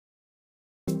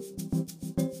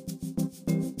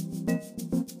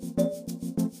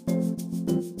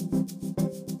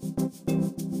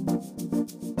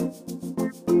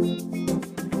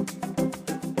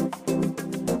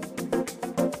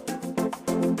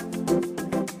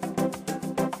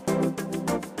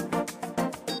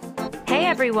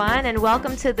everyone, and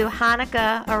welcome to the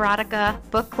Hanukkah Erotica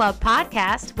Book Club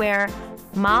podcast, where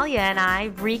Malia and I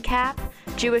recap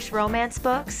Jewish romance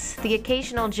books, the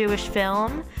occasional Jewish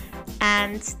film,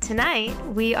 and tonight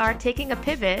we are taking a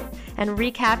pivot and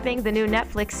recapping the new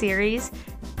Netflix series,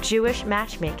 Jewish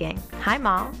Matchmaking. Hi,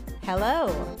 Mal.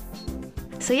 Hello.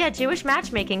 So yeah, Jewish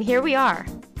Matchmaking, here we are.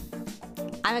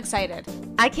 I'm excited.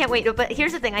 I can't wait, but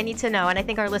here's the thing I need to know, and I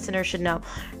think our listeners should know.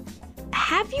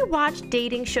 Have you watched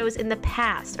dating shows in the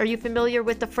past? Are you familiar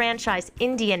with the franchise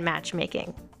Indian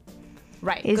Matchmaking?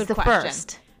 Right. Is good the question.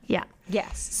 first. Yeah.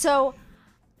 Yes. So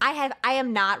I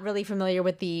am not really familiar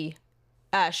with the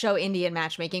show Indian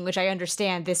Matchmaking, which I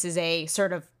understand this is a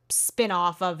sort of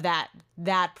spin-off of that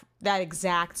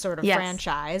exact sort of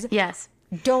franchise. Yes.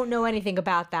 Don't know anything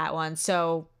about that one,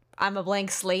 so I'm a blank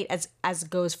slate as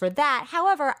goes for that.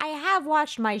 However, I have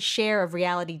watched my share of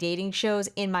reality dating shows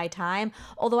in my time,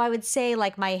 although I would say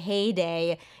like my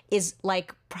heyday is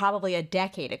like probably a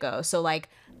decade ago. So like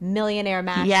Millionaire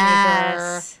Matchmaker,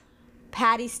 Yes.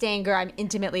 Patty Stanger, I'm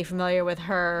intimately familiar with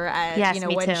her as, Yes,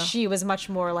 me when too. she was much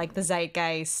more like the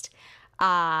zeitgeist.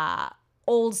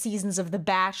 Old seasons of The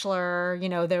Bachelor,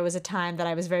 there was a time that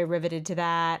I was very riveted to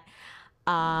that.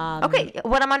 Okay,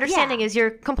 what I'm understanding is you're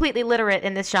completely literate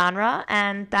in this genre,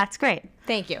 and that's great.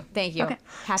 Thank you. Okay.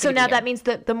 Happy So to be now here. that means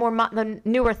the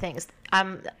newer things.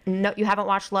 No, you haven't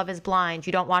watched Love Is Blind.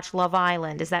 You don't watch Love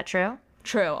Island. Is that true?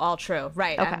 True, all true.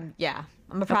 Right. Okay.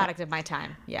 I'm a product of my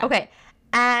time. Yeah. Okay.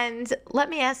 And let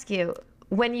me ask you,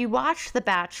 when you watched The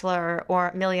Bachelor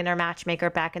or Millionaire Matchmaker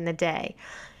back in the day,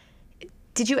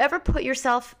 did you ever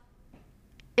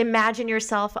imagine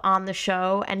yourself on the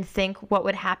show and think what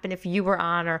would happen if you were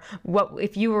on, or what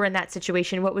if you were in that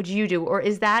situation, what would you do? Or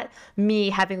is that me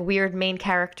having weird main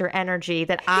character energy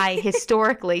that I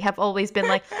historically have always been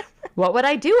like, what would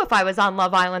I do if I was on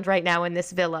Love Island right now in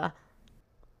this villa?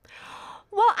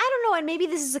 Well, I don't know, and maybe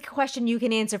this is a question you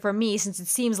can answer for me, since it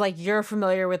seems like you're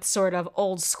familiar with sort of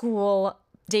old school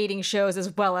dating shows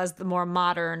as well as the more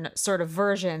modern sort of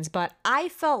versions, but I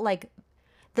felt like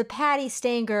the Patty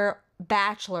Stanger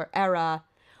Bachelor era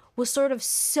was sort of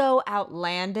so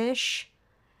outlandish,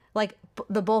 like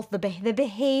the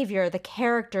behavior, the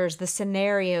characters, the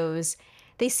scenarios,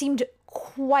 they seemed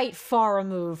quite far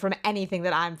removed from anything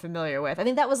that I'm familiar with. I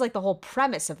think that was like the whole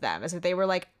premise of them, is that they were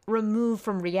like removed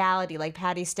from reality. Like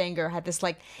Patty Stanger had this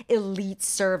like elite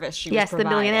service she was providing.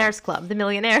 The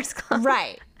Millionaires Club.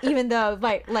 Right. Even though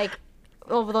like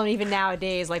although even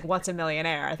nowadays, like, what's a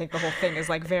millionaire? I think the whole thing is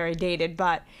like very dated,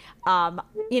 but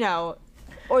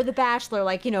or The Bachelor,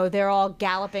 like, they're all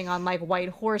galloping on like white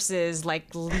horses,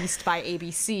 like leased by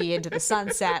ABC into the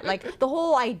sunset. Like the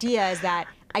whole idea is that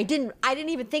I didn't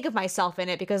even think of myself in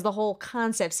it, because the whole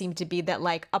concept seemed to be that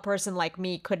like a person like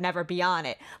me could never be on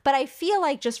it. But I feel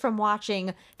like just from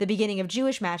watching the beginning of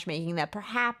Jewish Matchmaking that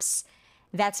perhaps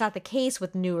that's not the case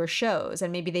with newer shows,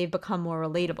 and maybe they've become more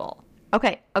relatable.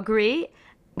 Okay, agree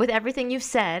with everything you've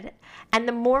said. And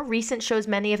the more recent shows,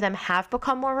 many of them have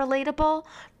become more relatable.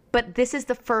 But this is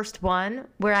the first one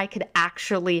where I could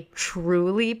actually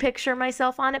truly picture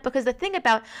myself on it. Because the thing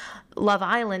about Love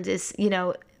Island is,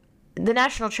 the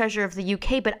national treasure of the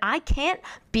UK, but I can't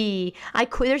be,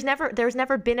 there's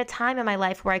never been a time in my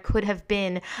life where I could have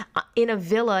been in a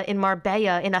villa in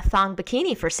Marbella in a thong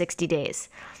bikini for 60 days,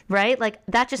 right? Like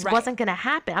that just wasn't going to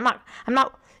happen. I'm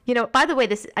not, by the way,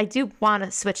 I do want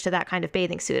to switch to that kind of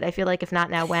bathing suit. I feel like if not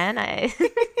now, when?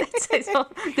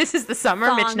 This is the summer,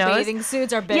 Thong Mitch knows. Bathing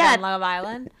suits are big on Love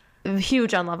Island.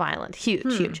 Huge on Love Island.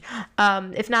 Huge.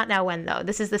 If not now, when, though?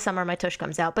 This is the summer my tush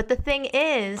comes out. But the thing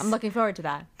is, I'm looking forward to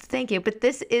that. Thank you. But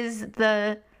this is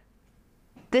the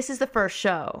first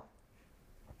show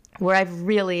where I've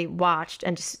really watched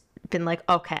and just been like,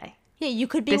 okay. Yeah, you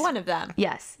could be one of them.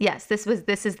 Yes. This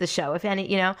is the show. If any,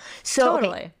 So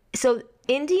totally. Okay, so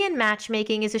Indian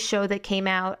Matchmaking is a show that came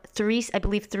out 3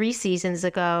 seasons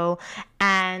ago,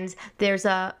 and there's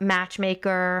a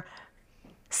matchmaker,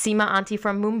 Seema Auntie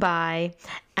from Mumbai,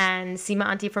 and Seema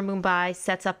Auntie from Mumbai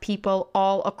sets up people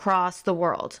all across the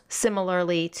world,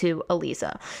 similarly to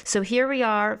Eliza. So here we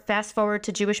are, fast forward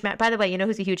to Jewish By the way, you know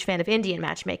who's a huge fan of Indian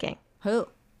Matchmaking? Who?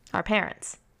 Our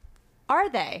parents. Are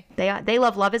they? They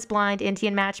love Love Is Blind,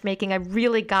 Indian Matchmaking. I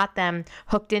really got them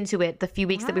hooked into it the few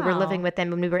weeks that we were living with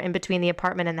them when we were in between the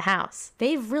apartment and the house.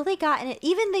 They've really gotten it.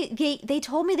 Even they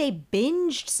told me they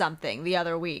binged something the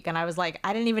other week, and I was like,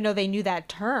 I didn't even know they knew that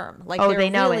term. Like, they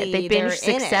know it. They binge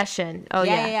Succession. Oh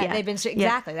yeah. They binge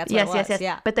exactly. That's what it was.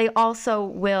 Yeah. But they also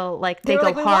will they go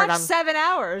like, we hard watched on 7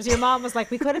 hours. Your mom was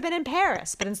like, we could have been in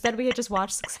Paris, but instead we had just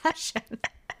watched Succession.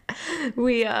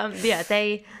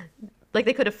 Like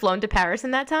they could have flown to Paris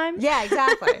in that time. Yeah,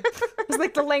 exactly. It was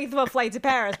like the length of a flight to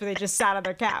Paris, but they just sat on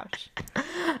their couch.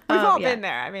 We've all been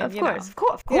there. I mean, of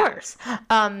course.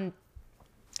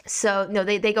 So no,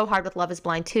 they go hard with Love Is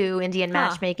Blind too, Indian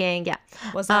matchmaking. Yeah,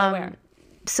 was not aware.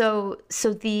 So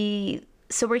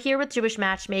we're here with Jewish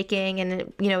matchmaking,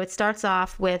 and it starts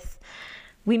off with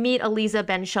we meet Eliza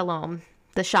Ben Shalom,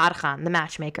 the shadchan, the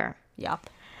matchmaker. Yep.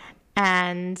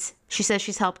 And she says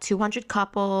she's helped 200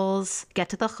 couples get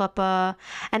to the chuppah.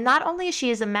 And not only is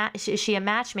she a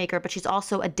matchmaker, but she's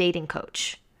also a dating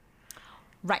coach.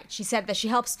 Right. She said that she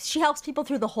helps people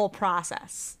through the whole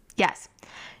process. Yes.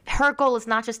 Her goal is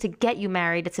not just to get you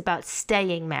married, it's about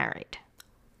staying married.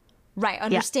 Right.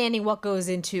 Understanding what goes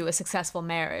into a successful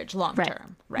marriage long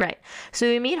term. Right. So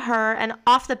we meet her, and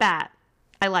off the bat,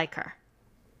 I like her.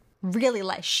 Really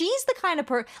like. She's the kind of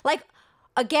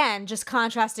again, just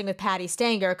contrasting with Patty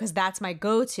Stanger, because that's my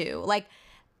go-to. Like,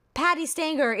 Patty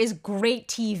Stanger is great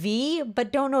TV,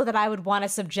 but don't know that I would want to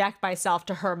subject myself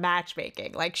to her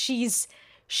matchmaking. Like, she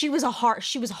was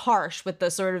harsh with the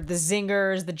sort of the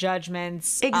zingers, the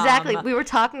judgments. Exactly. We were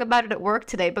talking about it at work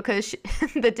today because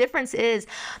the difference is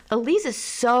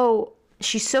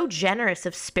she's so generous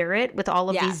of spirit with all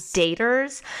of these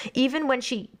daters. Even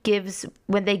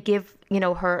when they give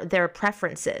her their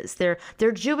preferences, their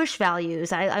Jewish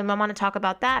values. I want to talk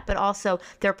about that, but also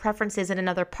their preferences in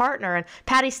another partner. And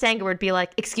Patty Stanger would be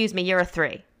like, "Excuse me, you're a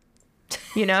 3."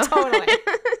 Totally.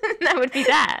 That would be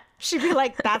that. She'd be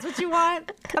like, "That's what you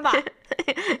want? Come on."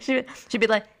 She'd be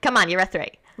like, "Come on, you're a 3."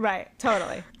 Right.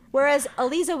 Totally. Whereas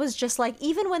Eliza was just like,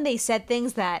 even when they said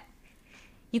things that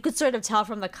you could sort of tell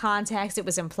from the context it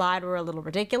was implied were a little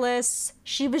ridiculous,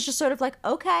 she was just sort of like,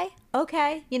 okay.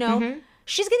 Mm-hmm.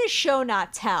 She's going to show,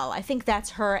 not tell. I think that's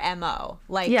her MO.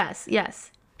 Like, yes.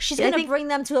 She's going to bring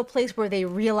them to a place where they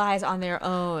realize on their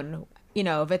own,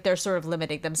 that they're sort of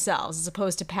limiting themselves, as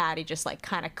opposed to Patty just like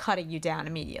kind of cutting you down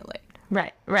immediately.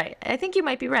 Right. I think you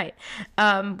might be right.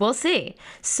 We'll see.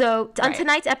 So on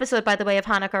tonight's episode, by the way, of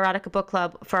Hanukkah Erotica Book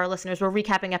Club, for our listeners, we're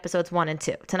recapping episodes 1 and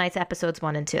 2. Tonight's episodes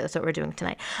 1 and 2. That's what we're doing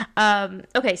tonight.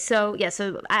 Okay, so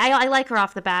I like her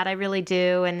off the bat. I really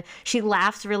do. And she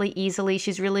laughs really easily.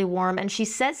 She's really warm. And she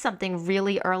says something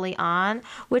really early on,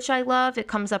 which I love. It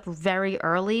comes up very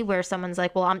early where someone's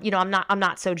like, well, I'm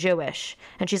not so Jewish.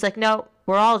 And she's like, no,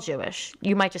 we're all Jewish.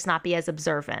 You might just not be as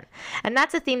observant. And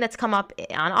that's a theme that's come up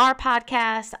on our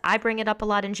podcast. I bring it up a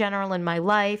lot in general in my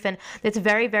life. And it's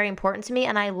very, very important to me.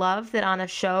 And I love that on a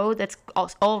show that's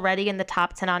already in the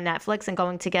top 10 on Netflix and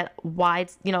going to get wide,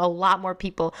 a lot more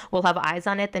people will have eyes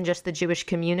on it than just the Jewish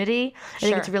community. I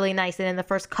think it's really nice that in the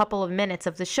first couple of minutes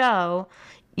of the show,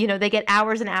 they get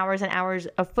hours and hours and hours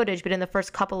of footage, but in the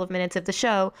first couple of minutes of the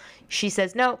show, she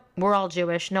says, no, we're all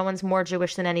Jewish. No one's more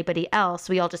Jewish than anybody else.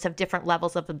 We all just have different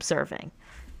levels of observing.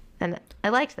 And I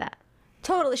liked that.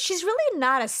 Totally. She's really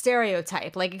not a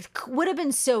stereotype. Like, it would have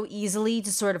been so easily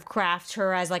to sort of craft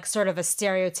her as like sort of a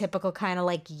stereotypical kind of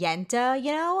like Yenta,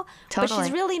 Totally. But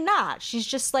she's really not. She's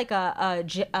just like a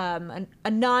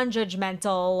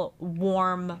non-judgmental,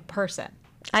 warm person.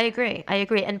 I agree.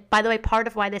 And by the way, part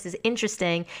of why this is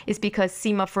interesting is because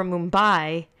Seema from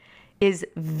Mumbai is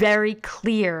very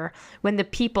clear when the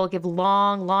people give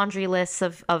long laundry lists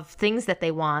of things that they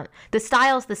want. The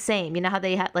style's the same. You know how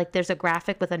they had, like, there's a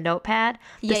graphic with a notepad?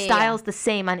 The style's the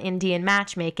same on Indian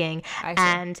matchmaking.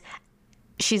 And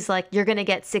she's like, you're going to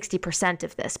get 60%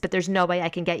 of this, but there's no way I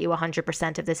can get you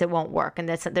 100% of this. It won't work. And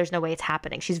there's no way it's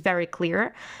happening. She's very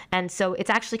clear. And so it's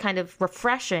actually kind of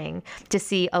refreshing to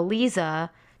see Eliza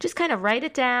just kind of write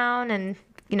it down and,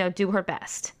 do her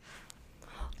best.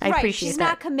 I appreciate she's that.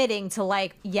 Not committing to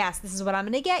like, yes, this is what I'm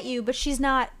going to get you, but she's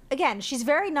not, again, she's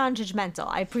very non-judgmental.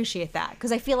 I appreciate that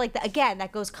because I feel like,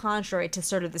 that goes contrary to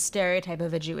sort of the stereotype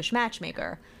of a Jewish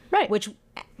matchmaker. Right.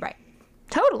 Right.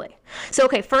 Totally. So,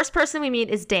 okay, first person we meet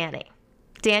is Danny.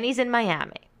 Danny's in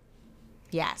Miami.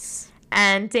 Yes.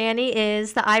 And Danny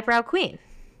is the eyebrow queen.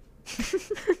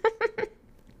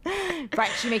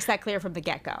 Right. She makes that clear from the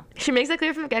get-go.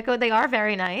 They are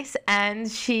very nice. And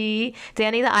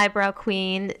Danny, the eyebrow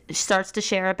queen, starts to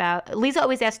share about, Lisa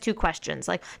always asks 2 questions.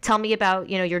 Like, tell me about,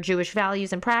 your Jewish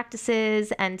values and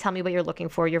practices, and tell me what you're looking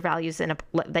for, your values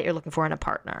that you're looking for in a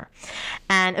partner.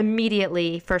 And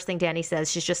immediately, first thing Danny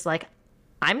says, she's just like,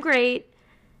 I'm great.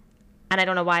 And I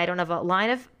don't know why I don't have a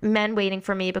line of men waiting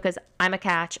for me because I'm a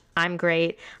catch. I'm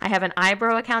great. I have an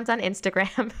eyebrow account on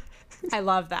Instagram. I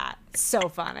love that. So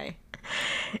funny.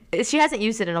 She hasn't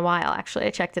used it in a while, actually. I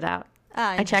checked it out.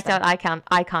 I checked out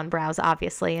icon brows,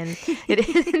 obviously, and it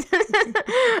is.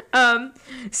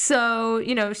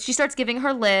 So, she starts giving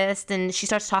her list, and she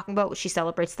starts talking about what she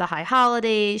celebrates the high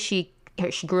holidays. She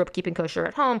she grew up keeping kosher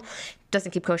at home,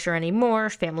 doesn't keep kosher anymore,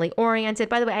 family oriented.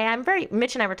 By the way,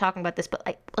 Mitch and I were talking about this, but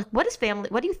like what is family?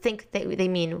 What do you think they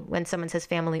mean when someone says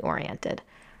family oriented?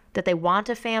 That they want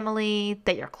a family,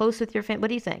 that you're close with your family? What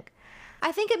do you think?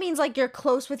 I think it means like you're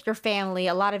close with your family.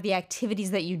 A lot of the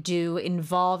activities that you do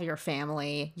involve your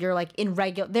family. You're like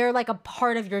they're like a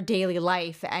part of your daily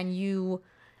life, and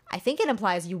I think it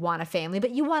implies you want a family,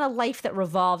 but you want a life that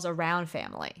revolves around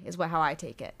family is how I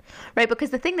take it. Right, because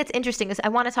the thing that's interesting is I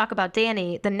want to talk about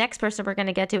Danny. The next person we're going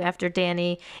to get to after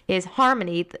Danny is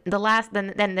Harmony.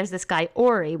 Then there's this guy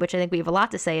Ori, which I think we have a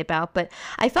lot to say about. But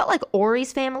I felt like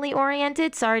Ori's family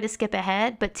oriented. Sorry to skip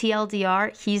ahead, but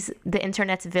TLDR, he's the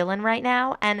internet's villain right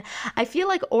now, and I feel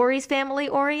like Ori's family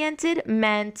oriented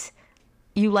meant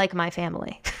you like my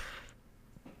family.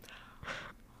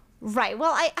 Right.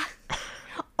 Well,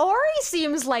 Ori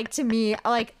seems like to me,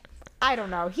 like, I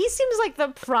don't know. He seems like the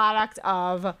product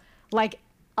of like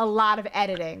a lot of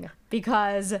editing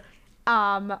because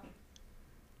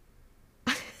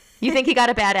You think he got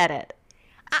a bad edit?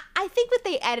 I think that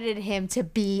they edited him to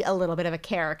be a little bit of a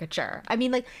caricature. I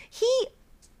mean, like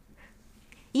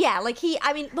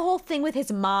I mean, the whole thing with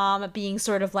his mom being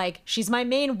sort of like, she's my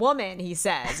main woman, he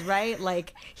says, right?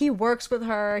 Like, he works with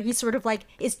her. He sort of like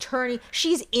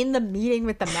she's in the meeting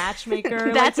with the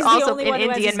matchmaker. That's like, also in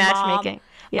Indian matchmaking.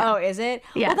 Yeah. Oh, is it?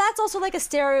 Yeah. Well, that's also like a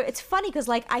stereo. It's funny because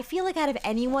like, I feel like out of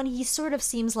anyone, he sort of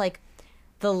seems like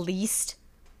the least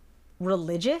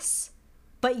religious.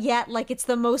 But yet, like, it's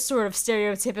the most sort of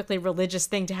stereotypically religious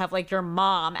thing to have, like, your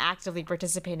mom actively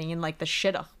participating in, like, the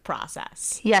shidduch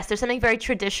process. Yes, there's something very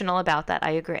traditional about that. I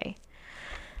agree.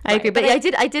 I agree. But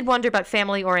I did wonder about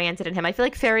family-oriented in him. I feel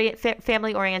like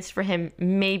family-oriented for him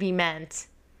maybe meant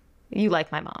you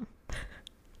like my mom.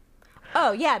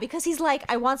 Oh, yeah, because he's like,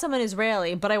 I want someone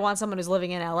Israeli, but I want someone who's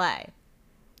living in L.A.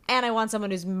 And I want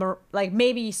someone who's, like,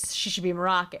 maybe she should be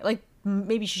Moroccan. Like,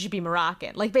 maybe she should be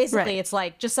Moroccan. Like, basically, It's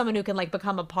like just someone who can, like,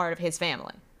 become a part of his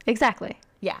family. Exactly.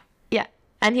 Yeah. Yeah.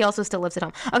 And he also still lives at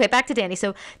home. Okay, back to Danny.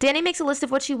 So Danny makes a list of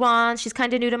what she wants. She's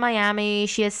kind of new to Miami.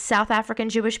 She has South African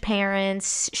Jewish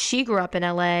parents. She grew up in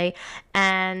LA.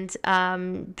 And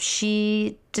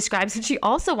she describes that she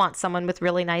also wants someone with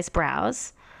really nice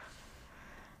brows.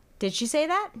 Did she say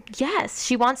that? Yes,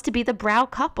 she wants to be the brow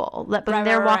couple. When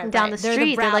they're walking down the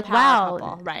street, they're like, wow,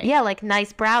 couple. Right. Yeah, like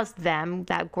nice brows,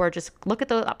 that gorgeous. Look at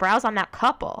the brows on that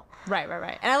couple. Right.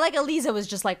 And I like Eliza was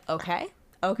just like, okay.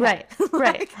 Right.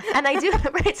 And I do,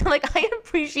 right. So like, I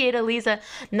appreciate Eliza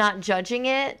not judging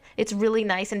it. It's really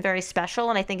nice and very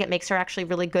special. And I think it makes her actually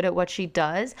really good at what she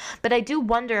does. But I do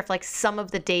wonder if like some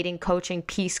of the dating coaching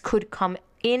piece could come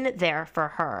in there for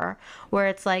her, where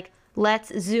it's like,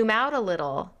 let's zoom out a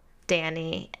little,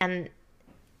 Danny, and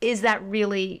is that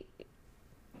really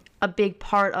a big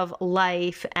part of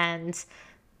life and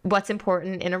what's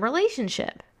important in a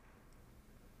relationship?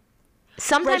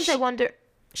 Sometimes I wonder.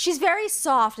 She's very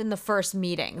soft in the first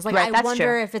meetings. Like, right, I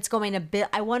wonder if it's going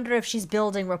to I wonder if she's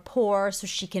building rapport so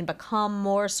she can become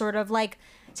more sort of like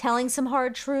telling some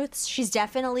hard truths. She's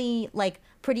definitely like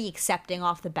pretty accepting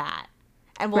off the bat.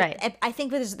 And I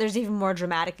think there's even more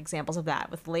dramatic examples of that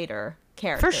with later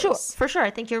characters. For sure. I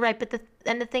think you're right. But the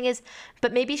thing is,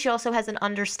 but maybe she also has an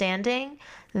understanding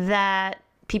that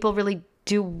people really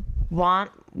do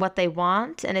want what they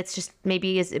want, and it's just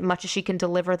maybe as much as she can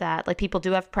deliver that. Like, people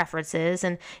do have preferences,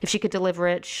 and if she could deliver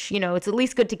it, it's at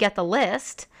least good to get the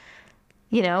list,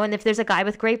 and if there's a guy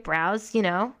with great brows,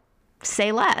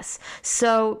 say less.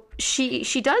 So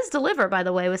she does deliver, by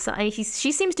the way.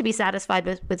 She seems to be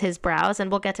satisfied with his brows,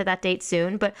 and we'll get to that date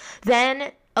soon. But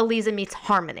then Eliza meets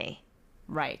Harmony.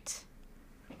 Right.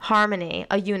 Harmony,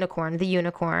 the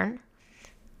unicorn.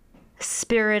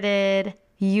 Spirited,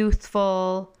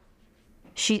 youthful.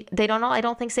 I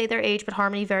don't think say their age, but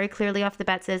Harmony very clearly off the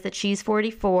bat says that she's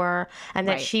 44 and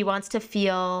that she wants to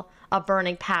feel a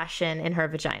burning passion in her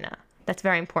vagina. That's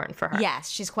very important for her. Yes,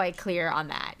 she's quite clear on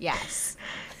that. Yes.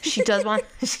 She does want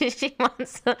she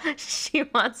wants a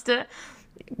cheerleader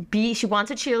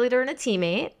and a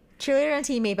teammate. Cheerleader and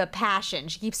teammate, but passion.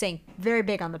 She keeps saying very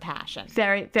big on the passion.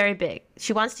 Very, very big.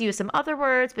 She wants to use some other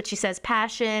words, but she says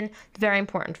passion. Very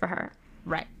important for her.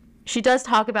 Right. She does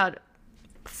talk about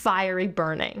fiery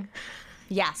burning.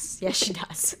 Yes, she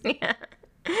does. Yeah.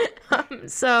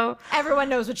 So everyone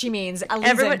knows what she means.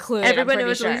 Eliza included. Everyone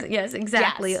knows. Sure. Yes,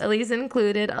 exactly. Yes. Eliza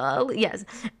included. Yes,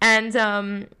 and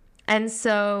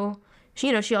so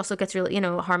she also gets really,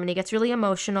 Harmony gets really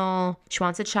emotional. She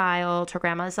wants a child. Her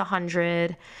grandma's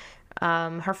 100.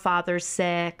 Her father's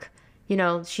sick.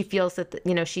 She feels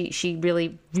that she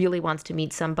really, really wants to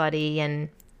meet somebody, and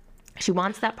she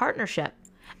wants that partnership.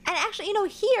 And actually,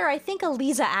 here I think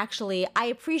Eliza actually, I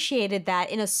appreciated that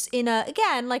in a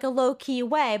again like a low key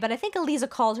way, but I think Eliza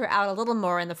called her out a little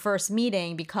more in the first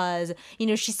meeting because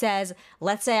she says,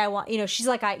 let's say I want, she's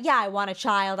like, I want a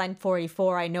child. I'm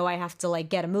 44. I know I have to like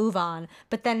get a move on.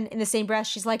 But then in the same breath,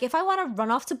 she's like, if I want to run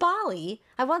off to Bali,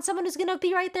 I want someone who's gonna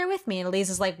be right there with me. And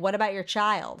Eliza's like, what about your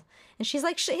child? And she's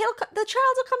like, the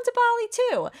child will come to Bali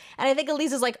too. And I think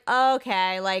Eliza's like,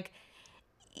 okay, like,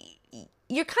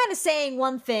 you're kind of saying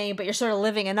one thing, but you're sort of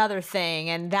living another thing,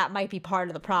 and that might be part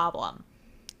of the problem.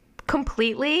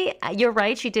 Completely. You're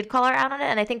right. She did call her out on it,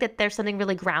 and I think that there's something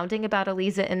really grounding about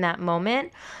Eliza in that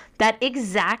moment. That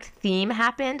exact theme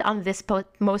happened on this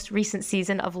most recent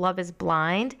season of Love is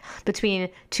Blind between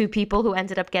two people who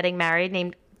ended up getting married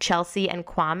named Chelsea and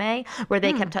Kwame, where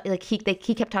they kept he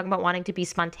kept talking about wanting to be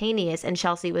spontaneous, and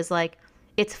Chelsea was like,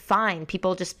 it's fine.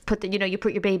 People just put you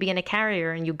put your baby in a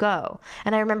carrier and you go.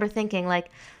 And I remember thinking, like,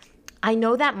 I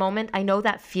know that moment. I know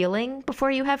that feeling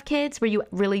before you have kids where you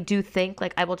really do think,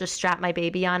 like, I will just strap my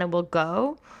baby on and we'll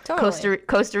go. Totally.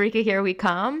 Costa Rica, here we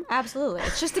come. Absolutely.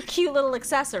 It's just a cute little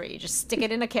accessory. You just stick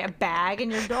it in a bag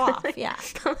and you're off. Yeah.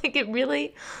 Like, it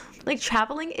really, like,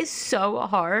 traveling is so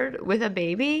hard with a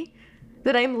baby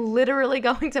that I'm literally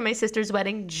going to my sister's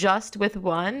wedding just with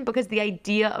one, because the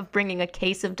idea of bringing a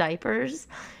case of diapers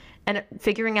and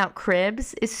figuring out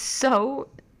cribs is so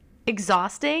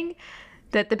exhausting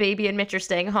that the baby and Mitch are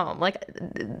staying home. Like,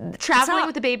 traveling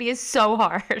with the baby is so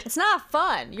hard. It's not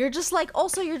fun. You're just like,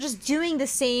 also you're just doing the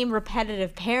same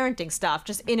repetitive parenting stuff,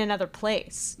 just in another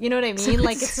place. You know what I mean?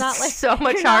 Like, it's not like so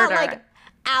much harder. Not, like,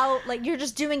 out, like, you're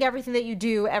just doing everything that you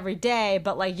do every day,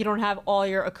 but like you don't have all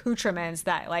your accoutrements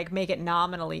that like make it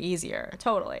nominally easier.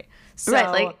 Totally. So, right,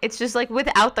 like, it's just like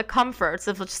without the comforts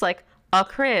of just like a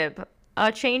crib,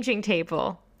 a changing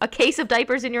table, a case of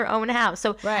diapers in your own house.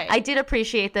 So right. I did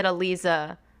appreciate that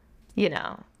Eliza,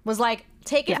 was like,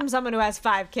 take it from someone who has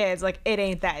 5 kids, like, it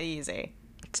ain't that easy.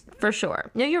 For sure.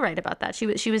 No, you're right about that. She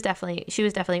was definitely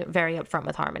very upfront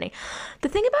with Harmony. The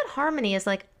thing about Harmony is,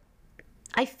 like,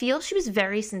 I feel she was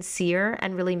very sincere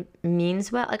and really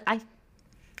means well. Like,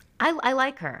 I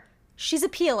like her. She's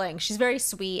appealing. She's very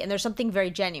sweet, and there's something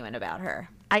very genuine about her.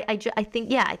 I think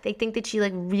that she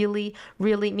like really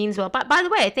means well. But by the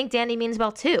way, I think Danny means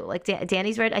well too. Like,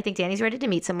 Danny's ready. I think Danny's ready to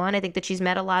meet someone. I think that she's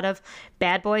met a lot of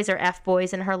bad boys or F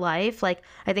boys in her life. Like,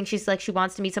 I think she's like, she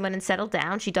wants to meet someone and settle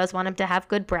down. She does want him to have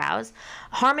good brows.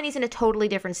 Harmony's in a totally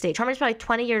different stage. Harmony's probably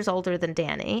 20 years older than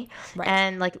Danny, right.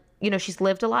 And like, she's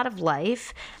lived a lot of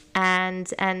life. And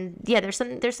yeah, there's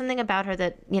something about her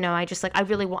that I just like. I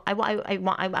really want.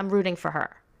 I'm rooting for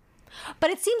her. But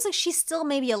it seems like she's still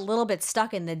maybe a little bit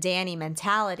stuck in the Danny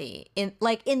mentality. In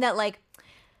that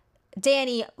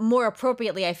Danny, more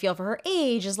appropriately, I feel, for her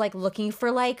age, is like looking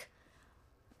for like,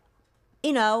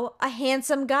 a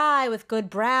handsome guy with good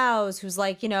brows who's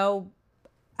like, I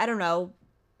don't know,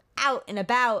 out and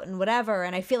about and whatever.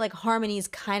 And I feel like Harmony's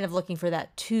kind of looking for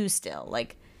that too still.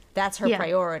 Like, that's her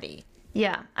priority.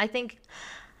 Yeah, I think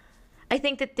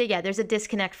that there's a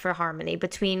disconnect for Harmony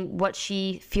between what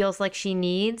she feels like she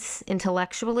needs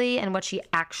intellectually and what she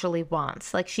actually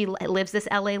wants. Like, she lives this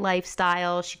LA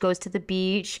lifestyle. She goes to the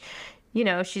beach.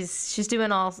 She's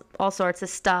doing all sorts of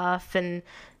stuff and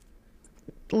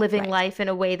living life in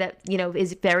a way that,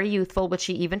 is very youthful, which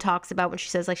she even talks about when she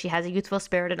says, like, she has a youthful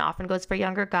spirit and often goes for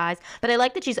younger guys. But I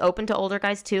like that she's open to older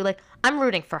guys too. Like, I'm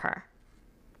rooting for her.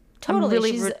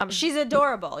 Totally. She's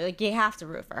adorable. Like, you have to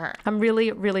root for her. I'm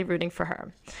really rooting for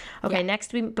her. Okay,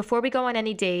 next, before we go on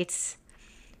any dates,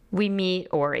 we meet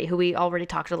Ori, who we already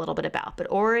talked a little bit about. But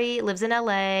Ori lives in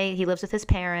LA. He lives with his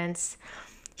parents.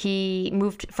 He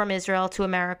moved from Israel to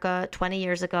America 20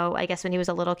 years ago, I guess when he was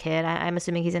a little kid. I'm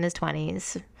assuming he's in his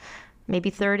 20s, maybe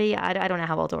 30. I don't know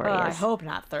how old Ori is. I hope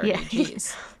not 30. Yeah.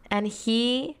 Jeez. And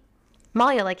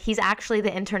Malia, like, he's actually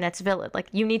the internet's villain. Like,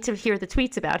 you need to hear the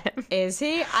tweets about him. Is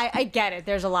he? I get it.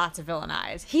 There's a lot to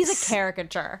villainize. He's a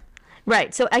caricature.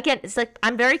 Right. So, again, it's like,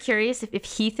 I'm very curious if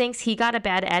he thinks he got a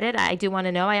bad edit. I do want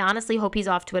to know. I honestly hope he's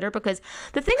off Twitter, because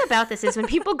the thing about this is when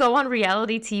people go on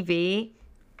reality TV,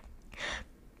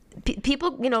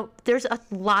 people, there's a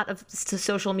lot of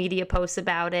social media posts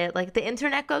about it. Like, the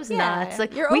internet goes nuts.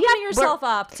 Like, you're opening yourself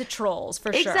up to trolls,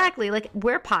 for sure. Exactly. Like,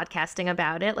 we're podcasting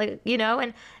about it. Like,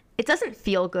 and it doesn't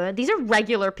feel good. These are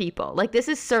regular people. Like, this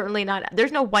is certainly not,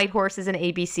 there's no white horses in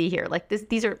ABC here. Like,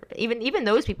 these are, even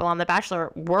those people on The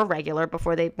Bachelor were regular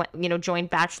before they went,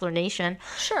 joined Bachelor Nation.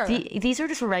 Sure. These are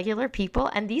just regular people,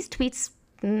 and these tweets,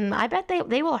 I bet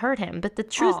they will hurt him. But the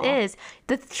truth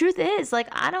is, like,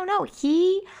 I don't know.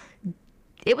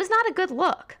 It was not a good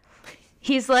look.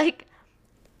 He's like,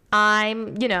 I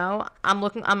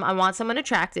want someone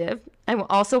attractive. I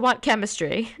also want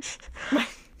chemistry.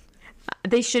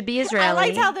 They should be Israeli. I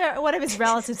liked how one of his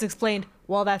relatives explained,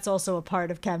 well, that's also a part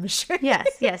of chemistry.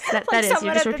 Yes, that Like is.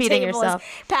 You're just repeating yourself.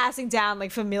 Passing down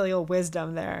like familial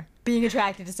wisdom there. Being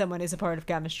attracted to someone is a part of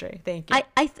chemistry. Thank you.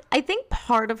 I think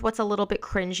part of what's a little bit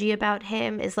cringy about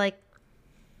him is like,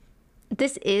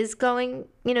 this is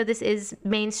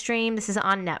mainstream. This is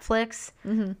on Netflix.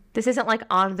 Mm-hmm. This isn't like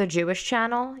on the Jewish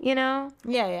channel, Yeah.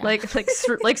 Like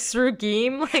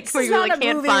Srugim, like where you like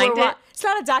can't movie find it. It's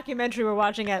not a documentary we're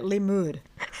watching at Limud.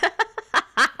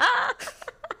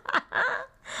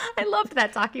 I loved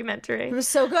that documentary. It was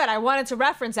so good. I wanted to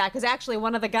reference that because actually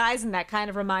one of the guys in that kind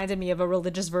of reminded me of a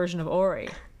religious version of Ori.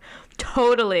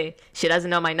 Totally. She doesn't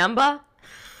know my number.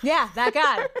 Yeah, that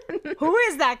guy. Who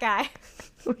is that guy?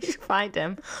 We should find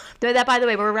him. That, by the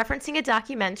way, we're referencing a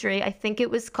documentary. I think it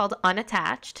was called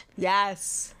Unattached.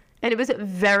 Yes. And it was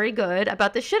very good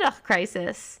about the Shidduch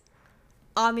crisis.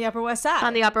 On the Upper West Side.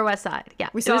 On the Upper West Side, yeah.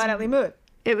 We saw it at Limud.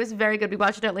 It was very good. We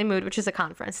watched it at Limud, which is a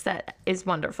conference that is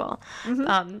wonderful.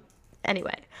 Mm-hmm.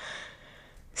 Anyway.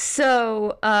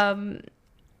 So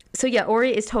yeah,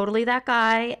 Ori is totally that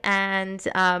guy. And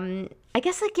I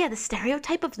guess, the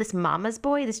stereotype of this mama's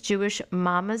boy, this Jewish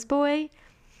mama's boy.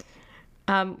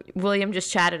 William just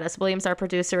chatted us. William's our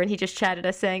producer, and he just chatted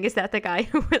us saying, is that the guy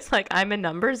who was like, I'm a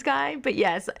numbers guy? But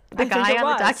yes, the guy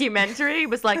on the documentary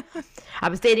was like, I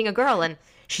was dating a girl, and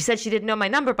she said she didn't know my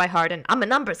number by heart, and I'm a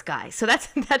numbers guy. So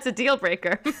that's a deal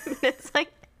breaker. It's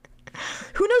like,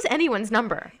 who knows anyone's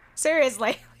number?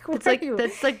 Seriously.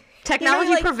 It's like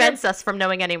technology prevents us from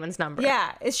knowing anyone's number.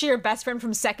 Yeah. Is she your best friend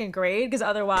from second grade? Because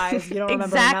otherwise you don't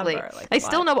remember her number. Like, I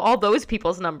still know all those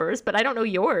people's numbers, but I don't know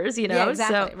yours, Yeah,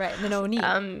 exactly. Right. No need.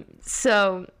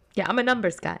 So yeah, I'm a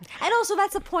numbers guy. And also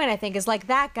that's the point, I think, is like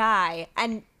that guy,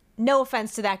 and no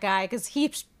offense to that guy, because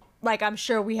he's like, I'm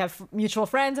sure we have mutual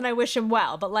friends and I wish him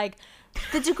well, but like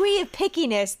the degree of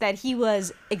pickiness that he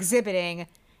was exhibiting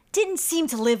didn't seem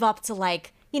to live up to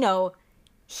like, he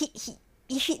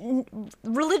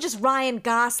religious Ryan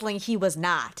Gosling he was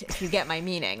not, if you get my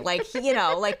meaning. Like,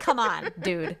 like, come on,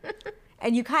 dude.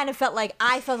 And you kind of felt like,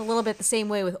 I felt a little bit the same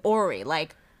way with Ori.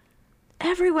 Like,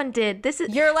 everyone did.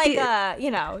 You're like,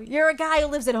 you're a guy who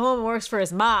lives at home and works for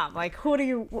his mom. Like,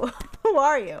 who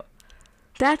are you?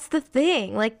 That's the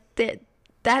thing. Like,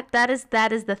 that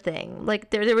is the thing. Like,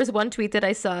 there was one tweet that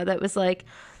I saw that was like,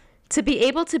 to be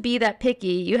able to be that picky,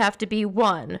 you have to be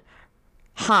 1,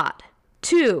 hot.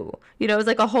 2, it was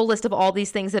like a whole list of all these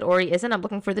things that Ori isn't. I'm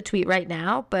looking for the tweet right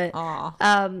now, but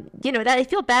that I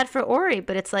feel bad for Ori,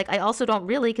 but it's like I also don't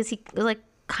really, because he was like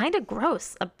kind of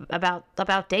gross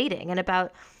about dating and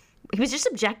he was just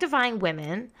objectifying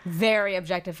women, very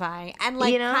objectifying, and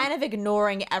like kind of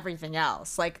ignoring everything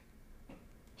else. Like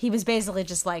he was basically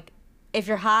just like, if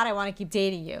you're hot, I want to keep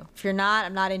dating you. If you're not,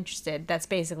 I'm not interested. That's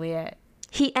basically it.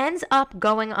 He ends up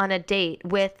going on a date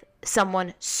with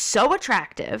someone so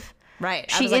attractive.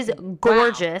 Right. She is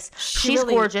gorgeous. Wow. She's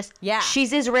really, gorgeous. Yeah.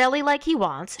 She's Israeli like he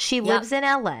wants. She lives in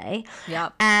LA.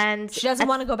 Yep. And she doesn't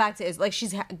want to go back to Israel. Like,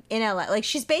 she's in LA. Like,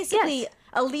 she's basically,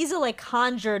 Aliza like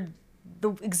conjured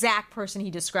the exact person he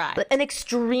described. An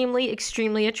extremely,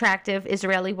 extremely attractive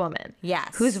Israeli woman.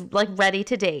 Yes. Who's like ready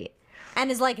to date. And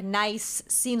is like nice,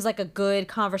 seems like a good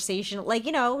conversation. Like,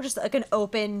 just like an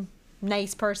open,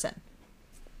 nice person.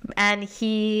 And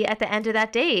he, at the end of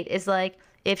that date, is like,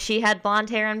 if she had blonde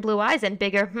hair and blue eyes and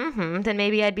bigger, then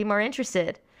maybe I'd be more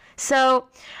interested. So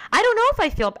I don't know if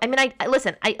I feel. I mean,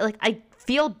 I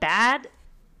feel bad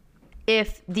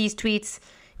if these tweets,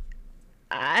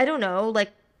 I don't know, like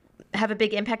have a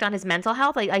big impact on his mental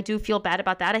health. I do feel bad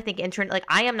about that. I think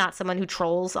I am not someone who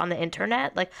trolls on the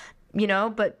internet, but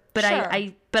sure.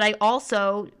 I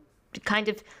also kind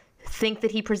of think that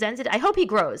he presents it. I hope he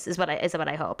grows is what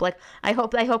I hope. Like I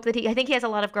hope that I think he has a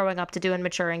lot of growing up to do and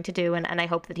maturing to do, and I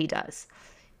hope that he does.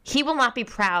 He will not be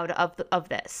proud of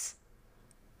this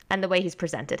and the way he's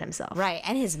presented himself. Right.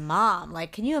 And his mom,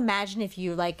 like, can you imagine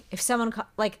if someone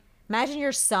imagine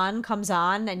your son comes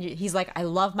on and he's like, I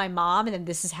love my mom, and then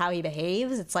this is how he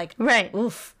behaves. It's like, right.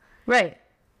 Oof. Right.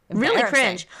 Really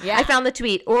cringe. Yeah. I found the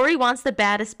tweet. Ori wants the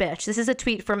baddest bitch. This is a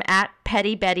tweet from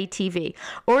 @PettyBettyTV.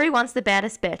 Ori wants the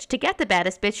baddest bitch. To get the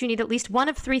baddest bitch, you need at least one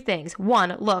of 3 things.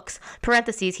 1, looks,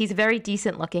 parentheses, he's very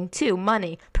decent looking. 2,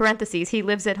 money, parentheses, he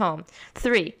lives at home.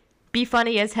 3, be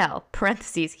funny as hell,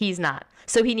 parentheses, he's not.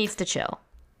 So he needs to chill.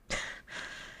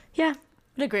 Yeah.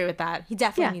 I'd agree with that. He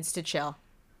definitely needs to chill.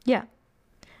 Yeah.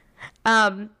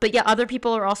 But yeah, other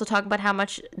people are also talking about how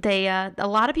much a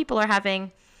lot of people are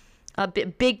having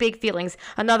Big feelings.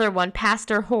 Another one,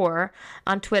 Pastor Whore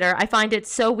on Twitter. I find it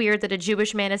so weird that a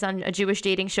Jewish man is on a Jewish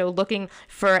dating show looking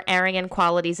for Aryan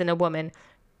qualities in a woman.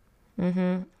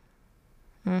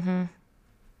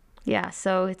 Yeah,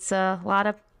 so it's a lot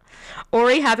of...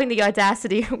 Ori having the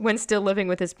audacity when still living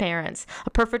with his parents. A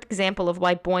perfect example of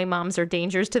why boy moms are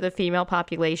dangers to the female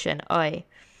population. Oy.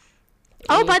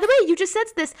 Oh, by the way, you just said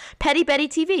this. Petty Betty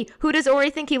TV. Who does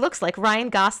Ori think he looks like? Ryan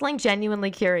Gosling?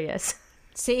 Genuinely curious.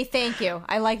 See, thank you.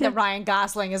 I like that Ryan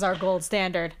Gosling is our gold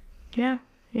standard. Yeah.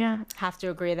 Have to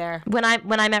agree there. When I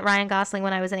met Ryan Gosling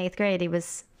when I was in 8th grade, he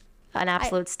was an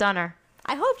absolute stunner.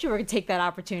 I hoped you were going to take that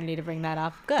opportunity to bring that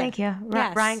up. Good. Thank you.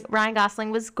 Yes. Ryan Gosling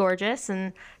was gorgeous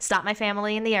and stopped my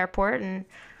family in the airport, and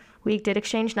we did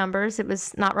exchange numbers. It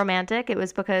was not romantic. It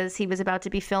was because he was about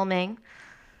to be filming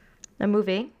a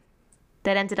movie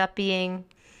that ended up being...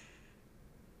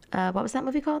 what was that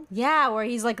movie called? Yeah, where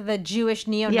he's like the Jewish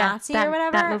neo-Nazi or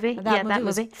whatever. That movie. That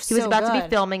movie. He was about to be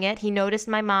filming it. He noticed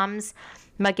my mom's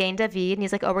Magen David, and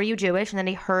he's like, "Oh, are you Jewish?" And then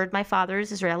he heard my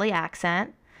father's Israeli accent,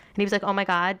 and he was like, "Oh my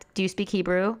God, do you speak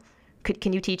Hebrew?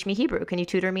 Can you teach me Hebrew? Can you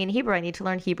tutor me in Hebrew? I need to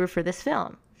learn Hebrew for this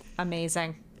film."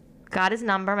 Amazing. Got his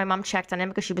number. My mom checked on him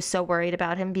because she was so worried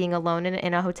about him being alone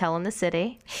in a hotel in the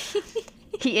city.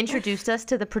 He introduced us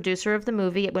to the producer of the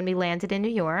movie when we landed in New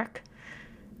York.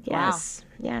 Yes.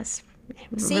 Wow. Yes.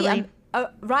 See, really...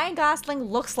 Ryan Gosling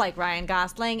looks like Ryan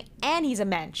Gosling, and he's a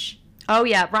mensch. Oh,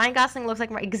 yeah. Ryan Gosling looks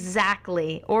like...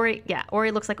 Exactly. Ori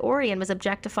looks like Ori and was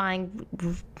objectifying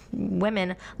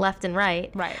women left and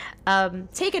right. Right.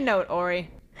 Take a note,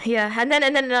 Ori. Yeah. And then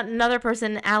another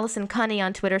person, Allison Cunny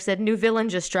on Twitter, said, "New villain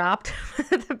just dropped."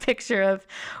 The picture of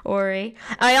Ori.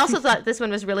 I also thought this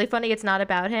one was really funny. It's not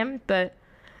about him, but...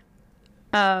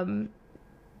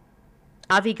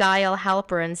 Avigail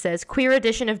Halperin says, "Queer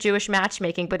edition of Jewish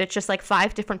matchmaking, but it's just like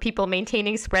 5 different people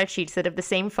maintaining spreadsheets that have the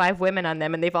same 5 women on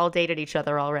them, and they've all dated each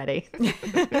other already."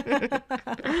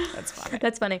 That's funny.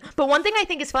 That's funny. But one thing I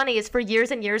think is funny is for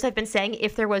years and years I've been saying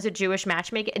if there was a Jewish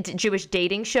Jewish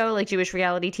dating show, like Jewish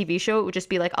reality TV show, it would just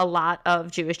be like a lot of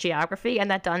Jewish geography,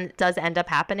 and that does end up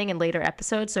happening in later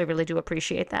episodes. So I really do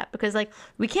appreciate that because like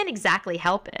we can't exactly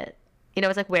help it. You know,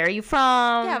 it's like, where are you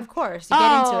from? Yeah, of course. You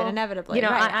get into it inevitably. You know,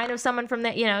 right. I know someone from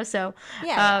there, you know, so.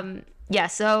 Yeah.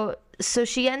 So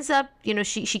she ends up, you know,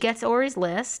 she gets Ori's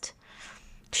list.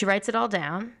 She writes it all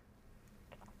down.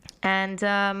 And,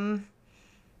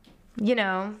 you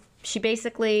know, she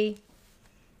basically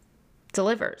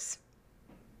delivers.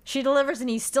 She delivers and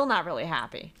he's still not really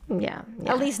happy. Yeah.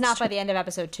 At least not by the end of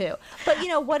episode 2. But, you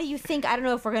know, what do you think? I don't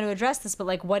know if we're going to address this, but,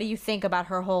 like, what do you think about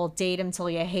her whole date him till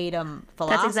you hate him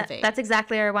philosophy? That's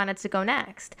exactly where I wanted to go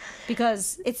next.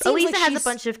 Because it seems Elisa like has a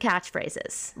bunch of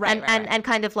catchphrases. Right. And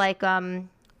kind of like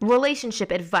relationship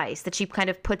advice that she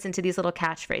kind of puts into these little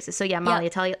catchphrases. So, yeah,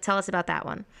 Malia, tell us about that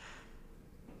one.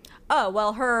 Oh,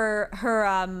 well,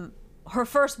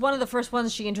 one of the first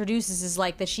ones she introduces is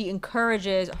like that she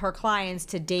encourages her clients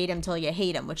to date him till you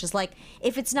hate him, which is like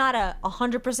if it's not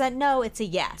 100% no, it's a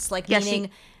yes. Like yes, meaning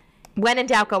when in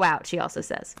doubt, go out. She also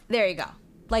says. There you go.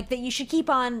 Like that you should keep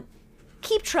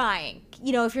trying.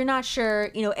 You know, if you're not sure,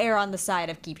 you know, err on the side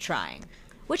of keep trying.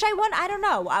 Which I don't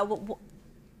know.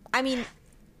 I mean,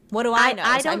 what do I know?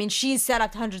 I mean, she's set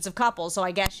up hundreds of couples, so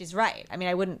I guess she's right. I mean,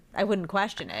 I wouldn't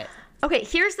question it. Okay,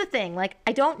 here's the thing. Like,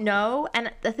 I don't know.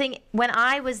 And the thing, when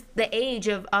I was the age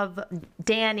of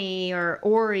Danny or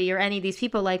Ori or any of these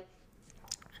people, like,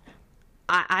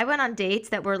 I went on dates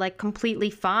that were, like, completely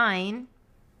fine.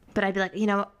 But I'd be like, you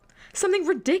know, something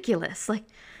ridiculous. Like,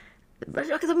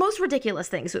 the most ridiculous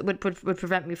things would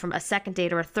prevent me from a second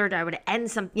date or a third date. I would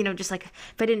end some, you know, just like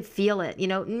if I didn't feel it, you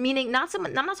know, meaning I'm not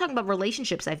talking about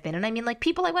relationships I've been in. I mean, like,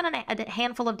 people I went on a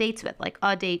handful of dates with, like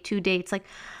a date, 2 dates, like,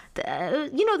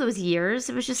 you know, those years.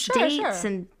 It was just dates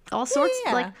and all sorts.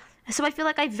 Yeah. Like, so I feel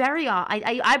like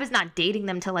I was not dating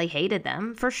them till I hated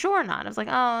them. For sure not. I was like,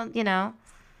 oh, you know.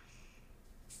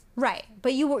 Right.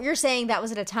 But you're saying that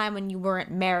was at a time when you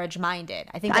weren't marriage minded.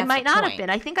 I think that's I might the not point. have been.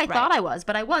 I think I thought I was,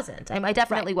 but I wasn't. I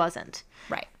definitely wasn't.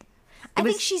 Right. I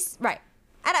think she's right.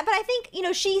 But I think, you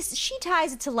know, she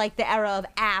ties it to like the era of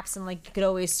apps and like you could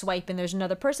always swipe and there's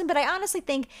another person. But I honestly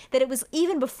think that it was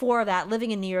even before that,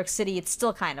 living in New York City, it's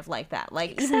still kind of like that.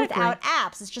 Like even without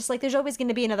apps, it's just like there's always going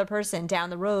to be another person down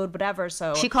the road, whatever.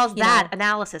 So she calls that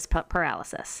analysis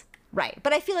paralysis. Right.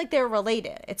 But I feel like they're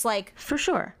related. It's like for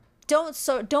sure.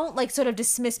 Don't like sort of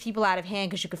dismiss people out of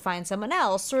hand because you could find someone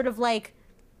else. Sort of like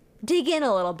dig in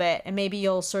a little bit and maybe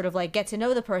you'll sort of like get to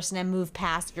know the person and move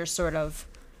past your sort of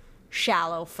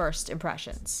shallow first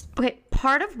impressions. Okay,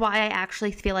 part of why I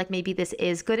actually feel like maybe this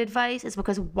is good advice is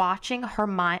because watching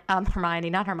Harmony on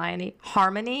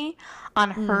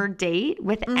her date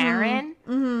with Aaron,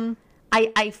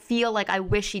 I feel like I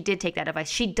wish she did take that advice.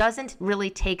 She doesn't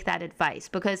really take that advice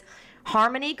because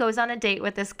Harmony goes on a date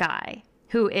with this guy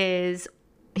who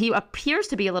he appears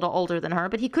to be a little older than her,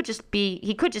 but he could just be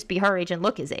her age and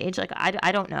look his age. Like,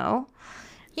 I don't know.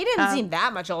 He didn't seem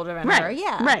that much older than her.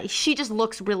 Yeah. Right. She just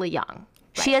looks really young.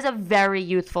 Right. She has a very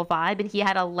youthful vibe, and he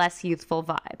had a less youthful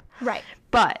vibe. Right.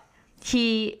 But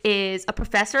he is a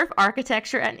professor of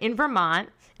architecture in Vermont.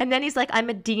 And then he's like, I'm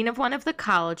a dean of one of the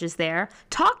colleges there.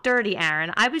 Talk dirty,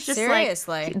 Aaron. I was just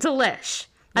Seriously. like, delish.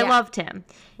 Yeah. I loved him.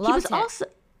 He was also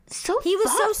so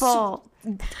thoughtful.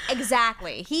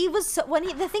 Exactly. He was so,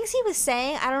 the things he was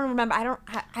saying, I don't remember.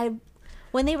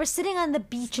 When they were sitting on the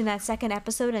beach in that second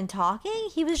episode and talking,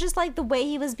 he was just like the way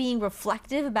he was being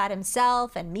reflective about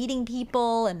himself and meeting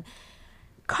people and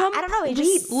completely. I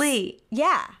don't know.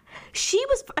 Yeah. She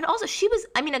was,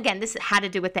 I mean, again, this had to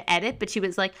do with the edit, but she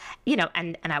was like,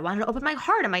 and I wanted to open my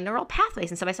heart and my neural pathways.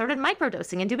 And so I started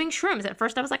microdosing and doing shrooms. At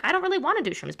first I was like, I don't really want to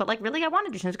do shrooms, but like, really, I want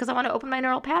to do shrooms because I want to open my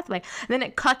neural pathway. And then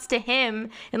it cuts to him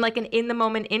in like an in the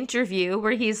moment interview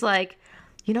where he's like,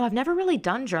 I've never really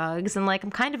done drugs and like,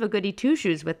 I'm kind of a goody two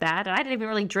shoes with that. And I didn't even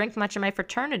really drink much in my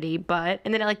fraternity, and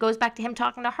then it like goes back to him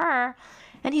talking to her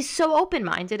and he's so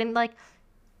open-minded and like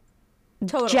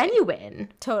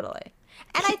genuine. Totally.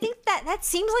 And I think that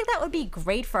seems like that would be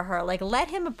great for her. Like,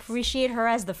 let him appreciate her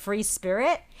as the free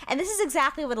spirit. And this is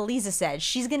exactly what Eliza said.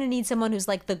 She's going to need someone who's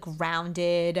like the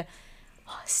grounded,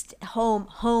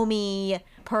 homey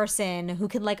person who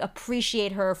can like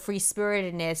appreciate her free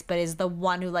spiritedness, but is the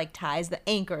one who like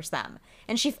anchors them.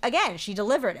 And she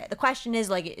delivered it. The question is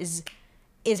like,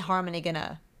 is Harmony going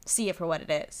to see it for what it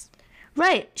is?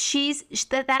 Right.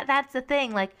 That's the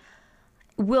thing. Like,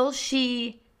 will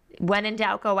she, when in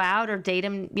doubt, go out or date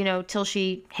him, till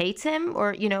she hates him,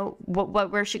 or,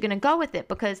 where's she going to go with it?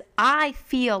 Because I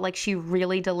feel like she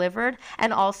really delivered.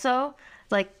 And also,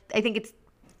 like, I think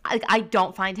I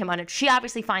don't find him she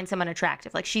obviously finds him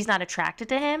unattractive. Like, she's not attracted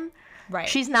to him. Right.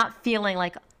 She's not feeling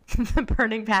like the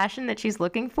burning passion that she's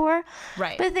looking for.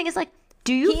 Right. But the thing is, like,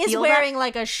 do you feel He is wearing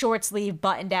like a short sleeve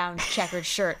button down checkered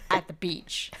shirt at the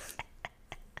beach.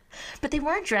 But they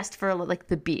weren't dressed for like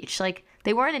the beach. Like,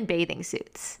 they weren't in bathing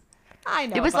suits. I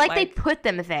know. It was like they put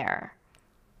them there.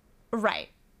 Right.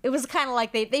 It was kind of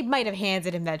like they might have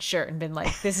handed him that shirt and been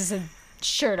like, this is a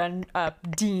shirt a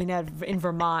dean in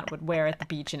Vermont would wear at the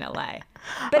beach in LA.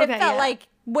 But it felt like,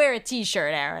 wear a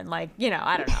t-shirt, Aaron. Like,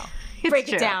 I don't know.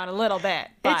 Break it down a little bit.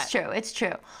 But. It's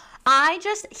true.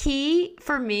 He,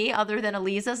 for me, other than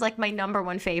Eliza's, like my number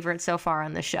one favorite so far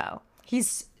on the show.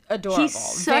 He's adorable. He's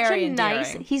such very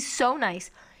endearing. He's so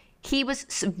nice. He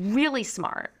was really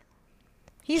smart.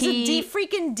 He's a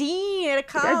freaking dean at a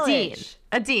college.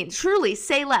 A dean. Truly,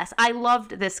 say less. I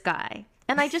loved this guy.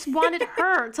 And I just wanted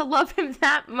her to love him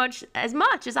much as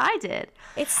I did.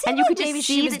 It seemed like maybe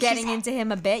she was getting into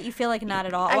him a bit. You feel like not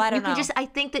at all. I don't know. I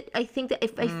think that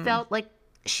if I felt like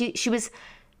she was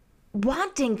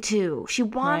wanting to. She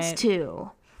wants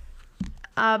to.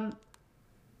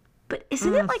 But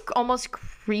isn't it like almost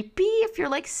creepy if you're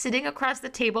like sitting across the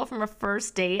table from a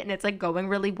first date and it's like going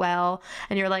really well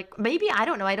and you're like, maybe, I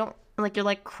don't know, like you're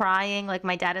like crying, like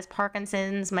my dad has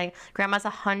Parkinson's, my grandma's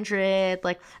 100,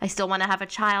 like I still want to have a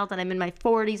child and I'm in my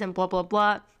 40s and blah, blah,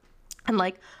 blah. And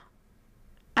like,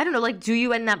 I don't know, like, do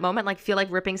you in that moment like feel like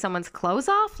ripping someone's clothes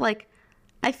off? Like,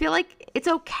 I feel like it's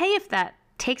okay if that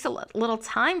takes a little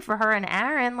time for her and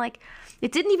Aaron. Like,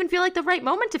 it didn't even feel like the right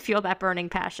moment to feel that burning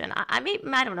passion. I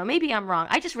don't know. Maybe I'm wrong.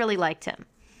 I just really liked him.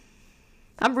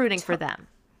 I'm rooting for them.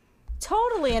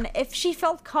 Totally. And if she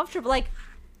felt comfortable, like,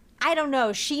 I don't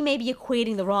know, she may be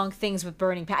equating the wrong things with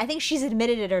burning passion. I think she's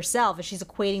admitted it herself, if she's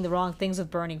equating the wrong things with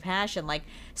burning passion. Like,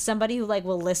 somebody who, like,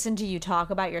 will listen to you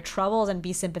talk about your troubles and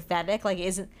be sympathetic, like,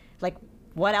 isn't, like,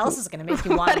 what else is going to make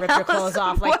you want to rip your clothes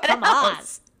off? Like, come on.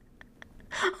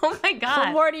 Oh my God.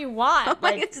 What more do you want? Oh,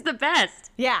 like, it's the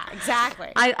best. Yeah,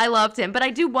 exactly. I loved him. But I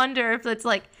do wonder if it's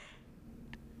like,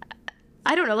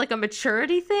 I don't know, like a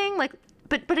maturity thing. Like,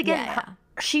 but again,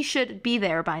 she should be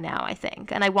there by now, I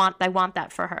think. And I want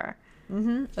that for her.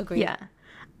 Mm-hmm. Agreed. Yeah.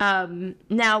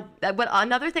 Now, what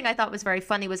another thing I thought was very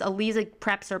funny was Eliza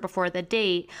preps her before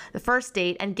the first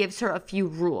date, and gives her a few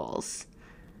rules.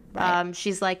 Right.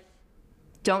 She's like,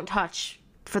 don't touch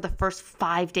for the first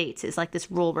 5 dates is like this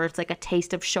rule where it's like a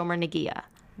taste of Shomer Nagia.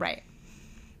 Right.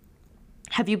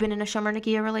 Have you been in a Shomer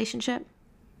Nagia relationship?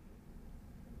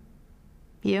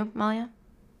 You, Malia?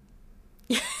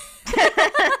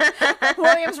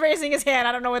 William's raising his hand.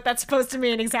 I don't know what that's supposed to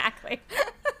mean exactly.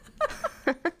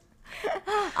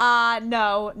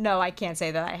 No, I can't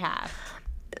say that I have.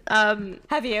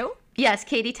 Have you? Yes,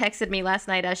 Katie texted me last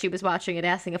night as she was watching it,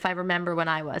 asking if I remember when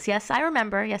I was. Yes, I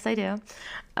remember. Yes, I do.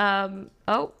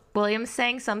 Oh, William's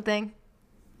saying something.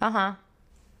 Uh-huh.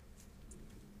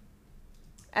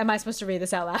 Am I supposed to read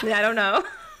this out loud? Yeah, I don't know.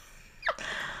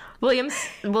 William's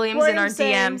in our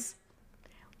DMs.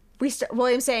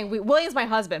 William's saying, William's my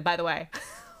husband, by the way.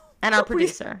 And our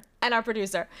producer.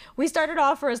 We started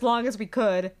off for as long as we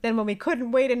could. Then when we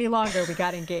couldn't wait any longer, we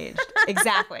got engaged.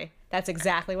 Exactly. That's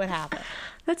exactly what happened.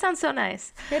 That sounds so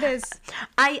nice. It is.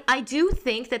 I do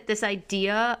think that this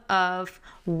idea of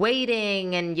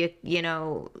waiting and you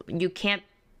can't,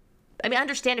 I mean, I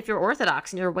understand if you're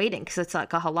Orthodox and you're waiting because it's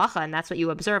like a halacha and that's what you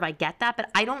observe. I get that.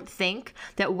 But I don't think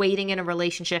that waiting in a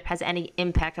relationship has any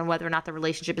impact on whether or not the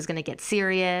relationship is going to get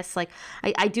serious. Like,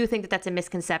 I do think that that's a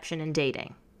misconception in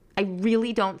dating. I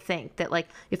really don't think that, like,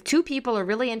 if two people are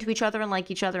really into each other and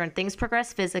like each other and things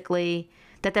progress physically,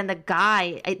 that then the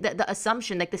guy, the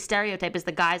assumption, like the stereotype is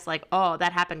the guy's like, oh,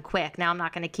 that happened quick. Now I'm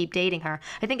not going to keep dating her.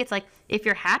 I think it's like, if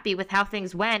you're happy with how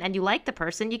things went and you like the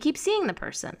person, you keep seeing the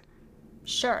person.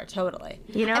 Sure, totally.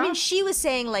 You know? I mean, she was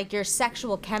saying, like, your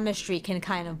sexual chemistry can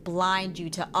kind of blind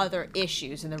you to other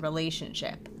issues in the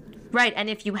relationship. Right, and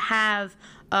if you have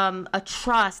a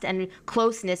trust and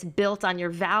closeness built on your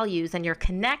values and your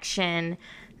connection,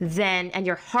 then, and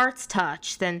your hearts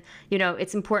touch, then,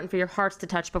 it's important for your hearts to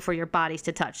touch before your bodies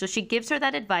to touch. So she gives her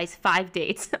that advice, 5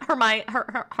 dates. Her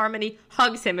Harmony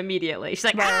hugs him immediately. She's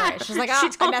like, right. She's like,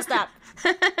 I messed up.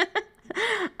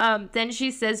 Then she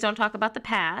says, don't talk about the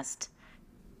past.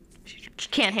 She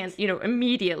can't handle,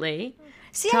 immediately.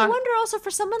 See, I wonder also for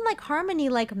someone like Harmony,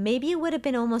 like maybe it would have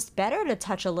been almost better to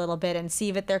touch a little bit and see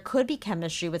if there could be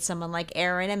chemistry with someone like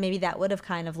Aaron, and maybe that would have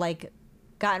kind of like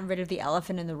gotten rid of the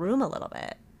elephant in the room a little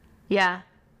bit. Yeah.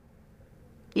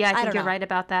 Yeah, I think you're right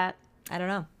about that. I don't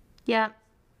know. Yeah.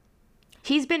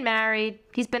 He's been married.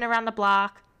 He's been around the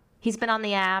block. He's been on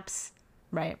the apps.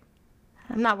 Right.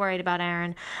 I'm not worried about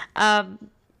Aaron. Yeah.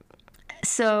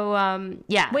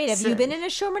 Wait, have you been in a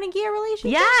Shomer Nagia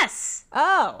relationship? Yes.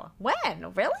 Oh,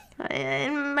 when? Really?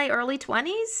 In my early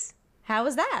 20s. How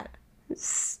was that?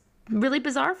 It's really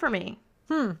bizarre for me.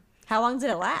 How long did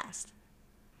it last?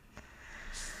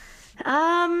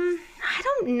 I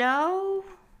don't know.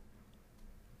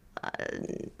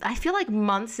 I feel like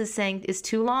months is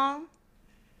too long.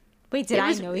 Wait, did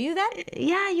I know you then?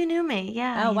 Yeah, you knew me.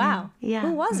 Yeah. Oh, wow. Yeah.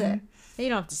 Who was it? You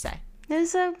don't have to say. It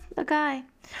was a guy.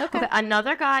 Okay.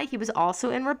 Another guy. He was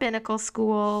also in rabbinical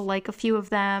school, like a few of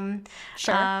them.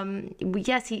 Sure.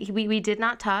 Yes, we did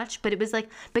not touch, but it was like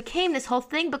became this whole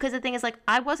thing because the thing is like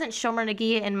I wasn't Shomer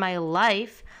Nagia in my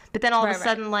life, but then all of a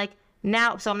sudden like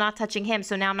now, so I'm not touching him,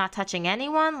 so now I'm not touching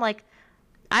anyone. Like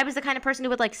I was the kind of person who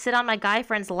would like sit on my guy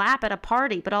friend's lap at a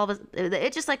party, but all of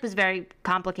it just like was very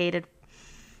complicated.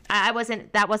 That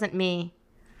wasn't me.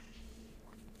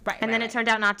 Right. And then it turned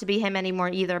out not to be him anymore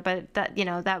either, but that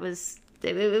that was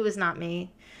it was not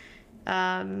me.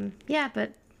 Yeah,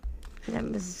 but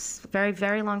it was a very,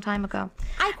 very long time ago.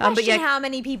 I question how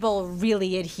many people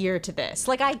really adhere to this.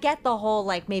 Like, I get the whole,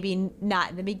 like, maybe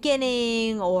not in the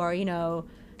beginning or,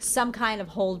 some kind of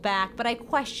hold back, but I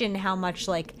question how much,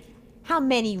 like, how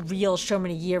many real Shomer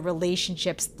Nagia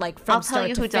relationships, like, from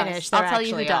start to finish there actually are. I'll tell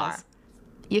you who does.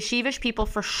 Yeshivish people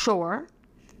for sure.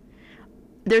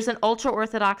 There's an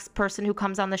ultra-Orthodox person who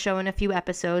comes on the show in a few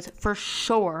episodes. For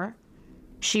sure.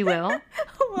 She will.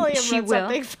 William wrote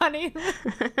something funny.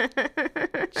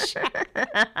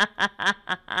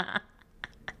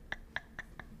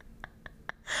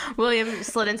 William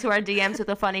slid into our DMs with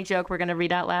a funny joke we're going to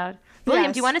read out loud.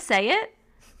 William, do you want to say it?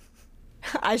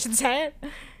 I should say it.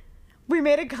 We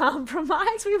made a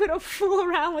compromise. We would fool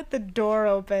around with the door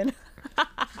open.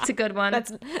 It's a good one.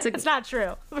 It's not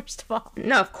true, first of all.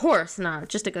 No, of course not.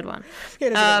 Just a good one.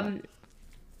 It is a good one.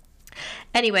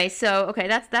 Anyway, so okay,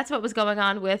 that's what was going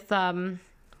on with Harmony,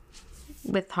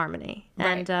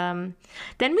 right. And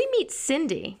then we meet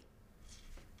Cindy.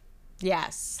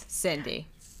 Yes, Cindy.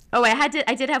 Oh, I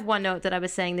did have one note that I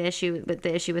was saying the issue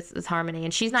with Harmony,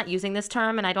 and she's not using this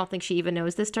term, and I don't think she even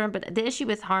knows this term. But the issue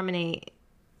with Harmony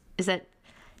is that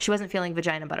she wasn't feeling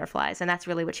vagina butterflies, and that's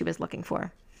really what she was looking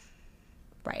for.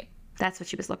 Right. That's what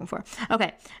she was looking for.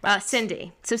 Okay,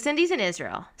 Cindy. So Cindy's in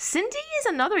Israel. Cindy is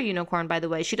another unicorn, by the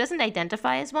way. She doesn't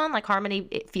identify as one, like Harmony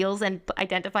feels and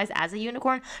identifies as a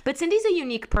unicorn, but Cindy's a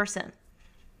unique person.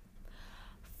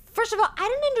 First of all, I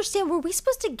didn't understand, were we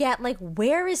supposed to get, like,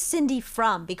 where is Cindy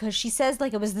from? Because she says,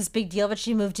 like, it was this big deal that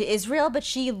she moved to Israel, but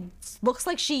she looks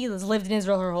like she has lived in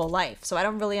Israel her whole life. So I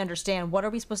don't really understand. What are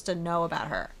we supposed to know about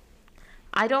her?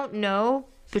 I don't know,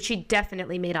 but she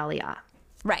definitely made Aliyah.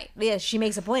 Right. Yeah, she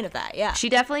makes a point of that. Yeah. She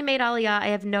definitely made Aliyah. I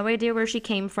have no idea where she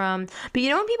came from. But you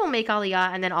know when people make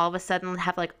Aliyah and then all of a sudden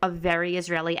have like a very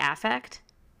Israeli affect?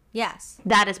 Yes.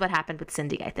 That is what happened with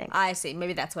Cindy, I think. I see.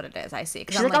 Maybe that's what it is. I see.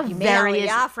 Because She's I'm like like, a you made very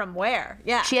Aliyah from where?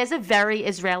 Yeah. She has a very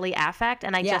Israeli affect,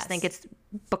 and I Yes. just think it's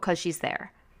because she's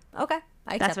there. Okay.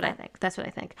 I accept That's what I that. think. That's what I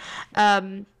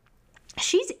think.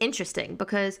 She's interesting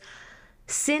because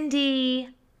Cindy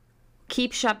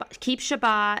keeps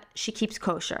Shabbat. She keeps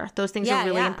kosher. Those things Yeah, are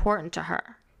really yeah. important to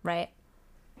her. Right.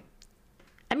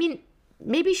 I mean,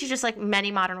 maybe she's just like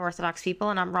many modern Orthodox people,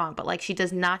 and I'm wrong, but like she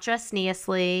does not dress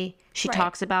neasly. She Right.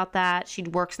 talks about that. She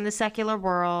works in the secular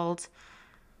world.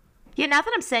 Yeah, now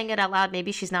that I'm saying it out loud,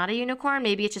 maybe she's not a unicorn.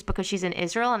 Maybe it's just because she's in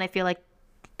Israel, and I feel like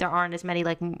there aren't as many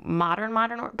like modern,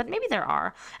 but maybe there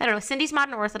are. I don't know. Cindy's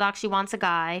modern Orthodox. She wants a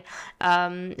guy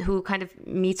who kind of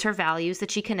meets her values that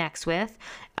she connects with.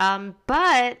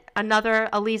 But another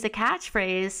Aliza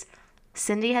catchphrase,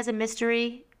 Cindy has a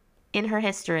mystery in her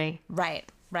history.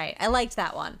 Right. Right. I liked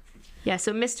that one. Yeah,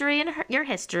 so mystery in your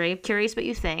history, curious what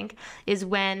you think, is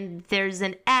when there's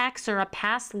an ex or a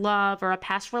past love or a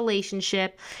past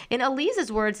relationship. In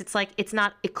Eliza's words, it's like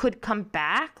it could come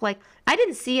back. Like, I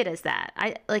didn't see it as that.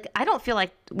 I don't feel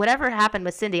like whatever happened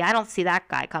with Cindy, I don't see that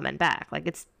guy coming back.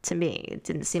 Like, to me, it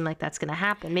didn't seem like that's going to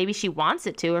happen. Maybe she wants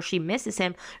it to, or she misses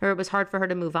him, or it was hard for her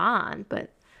to move on.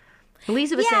 But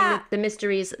Eliza was saying that the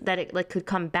mystery is that it like could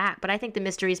come back. But I think the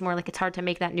mystery is more like it's hard to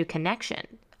make that new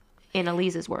connection. In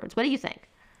Eliza's words. What do you think?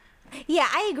 Yeah,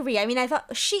 I agree. I mean, I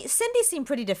thought Cindy seemed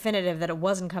pretty definitive that it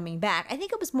wasn't coming back. I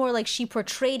think it was more like she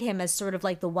portrayed him as sort of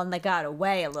like the one that got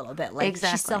away a little bit. Like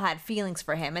Exactly. she still had feelings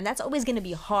for him, and that's always going to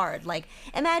be hard. Like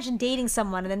imagine dating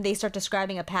someone and then they start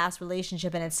describing a past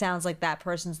relationship and it sounds like that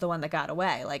person's the one that got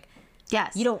away. Like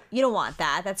Yes. you don't want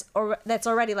that. That's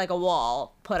already like a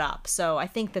wall put up. So I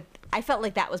think that I felt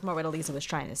like that was more what Eliza was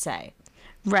trying to say.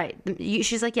 Right.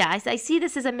 She's like, yeah, I see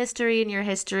this as a mystery in your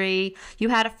history. You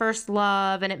had a first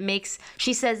love, and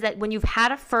she says that when you've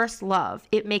had a first love,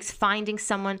 it makes finding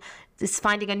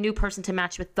a new person to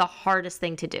match with the hardest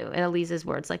thing to do, in Eliza's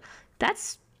words. Like,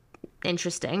 that's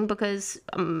interesting because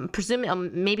presumably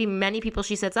maybe many people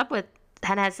she sets up with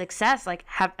and has success, like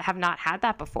have not had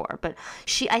that before. But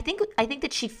I think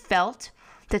that she felt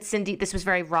that Cindy, this was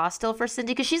very raw still for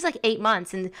Cindy because she's like 8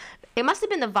 months, and it must have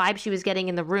been the vibe she was getting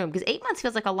in the room because 8 months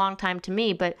feels like a long time to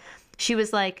me, but she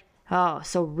was like, oh,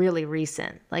 so really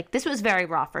recent. Like this was very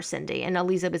raw for Cindy, and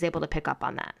Eliza was able to pick up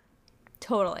on that.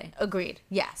 Totally. Agreed.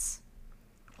 Yes.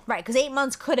 Right, because 8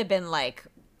 months could have been like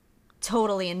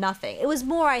totally nothing. It was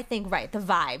more, I think, right, the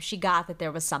vibe. She got that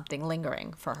there was something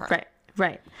lingering for her.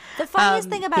 Right. The funniest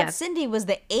thing about yes. Cindy was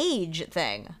the age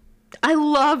thing. I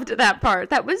loved that part.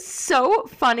 That was so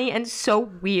funny and so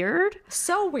weird.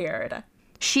 So weird.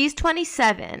 She's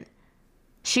 27.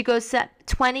 She goes set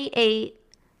 28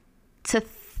 to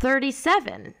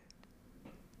 37.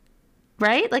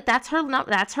 Right? Like that's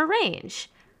her range.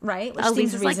 Right? Which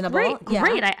seems reasonable. Like,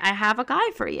 great. I have a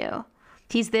guy for you.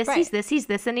 He's this, Right. he's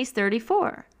this, and he's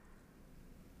 34.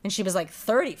 And she was like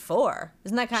 34.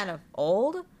 Isn't that kind of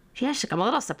old? Yeah, she's like, I'm a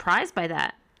little surprised by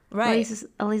that. Right.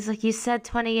 Elisa's like, you said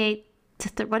 28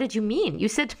 to what did you mean? You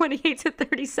said 28 to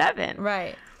 37.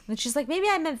 Right. And she's like, maybe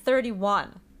I meant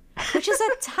 31. Which is a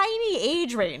tiny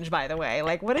age range, by the way.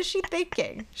 Like, what is she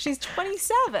thinking? She's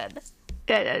 27.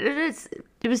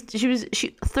 She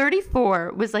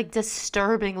 34 was like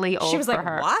disturbingly old She was for like,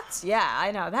 her. what? Yeah,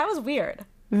 I know. That was weird.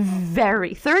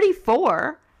 Very.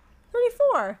 34?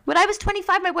 34. When I was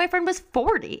 25, my boyfriend was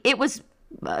 40. It was,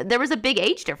 there was a big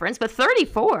age difference, but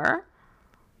 34?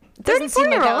 Doesn't seem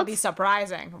like that would 34-year-olds? be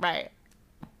surprising. Right.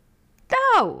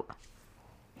 No.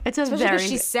 It's a Especially very... because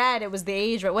she said it was the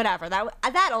age, but whatever.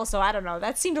 That also, I don't know.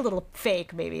 That seemed a little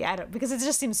fake, maybe. Because it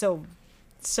just seems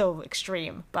so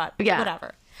extreme. But Yeah.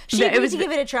 whatever. She Yeah, agreed to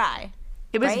give it a try.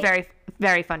 It was right? very,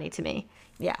 very funny to me.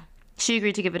 Yeah. She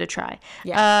agreed to give it a try.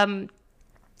 Yeah.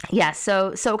 Yeah.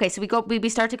 So okay. So we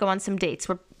start to go on some dates.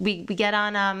 We get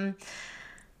on.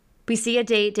 We see a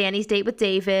date. Danny's date with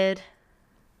David.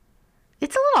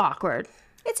 It's a little awkward.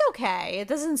 It's okay. It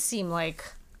doesn't seem like,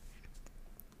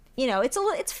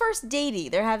 it's first datey.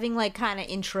 They're having like kind of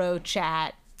intro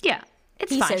chat. Yeah,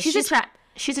 it's He fine. says She's attracted.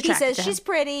 He says to him. she's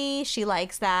pretty. She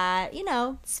likes that.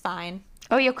 It's fine.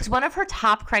 Oh yeah, because one of her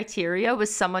top criteria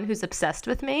was someone who's obsessed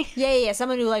with me. Yeah.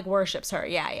 Someone who like worships her.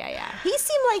 Yeah. He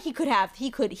seemed like he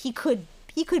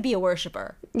could be a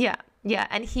worshiper. Yeah,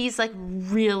 and he's like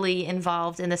really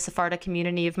involved in the Sephardic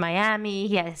community of Miami.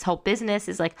 His whole business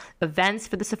is like events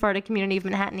for the Sephardic community of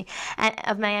Miami,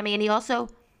 and he also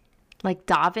like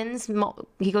davens.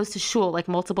 He goes to shul like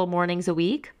multiple mornings a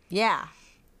week. Yeah.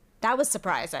 That was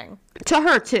surprising. To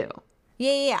her too.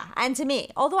 Yeah. And to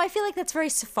me, although I feel like that's very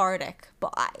Sephardic,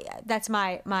 but that's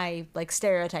my like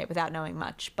stereotype without knowing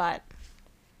much. But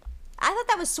I thought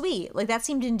that was sweet. Like that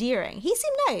seemed endearing. He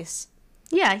seemed nice.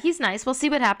 Yeah, he's nice. We'll see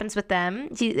what happens with them.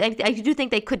 I do think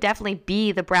they could definitely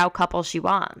be the brow couple she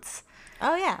wants.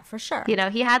 Oh yeah, for sure. You know,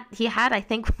 he had I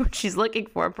think what she's looking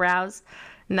for: brows,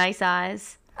 nice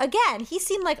eyes. Again, he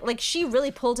seemed like she really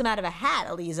pulled him out of a hat,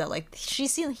 Eliza. Like he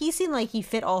seemed like he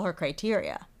fit all her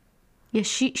criteria. Yeah,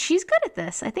 she's good at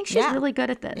this. I think she's really good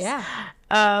at this. Yeah.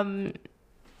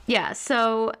 Yeah.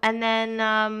 So, and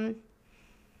then,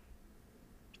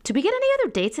 did we get any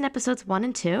other dates in episodes 1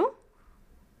 and 2?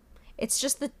 It's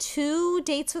just the 2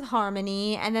 dates with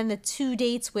Harmony, and then the 2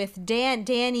 dates with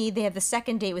Danny. They have the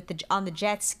second date on the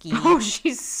jet ski. Oh,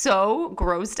 she's so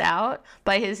grossed out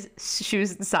by his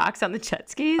shoes and socks on the jet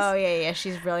skis. Oh yeah,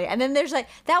 she's really. And then there's like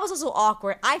that was also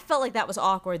awkward. I felt like that was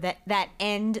awkward. That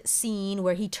end scene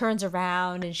where he turns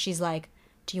around and she's like,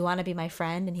 "Do you want to be my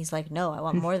friend?" And he's like, "No, I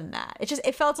want more than that."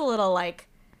 It felt a little like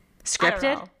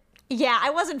Scripted. Yeah, I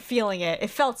wasn't feeling it.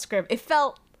 It felt scripted. It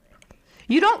felt.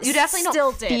 You definitely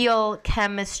don't Stilted. feel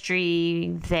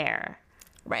chemistry there.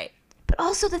 Right. But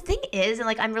also the thing is, and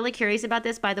like I'm really curious about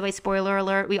this, by the way, spoiler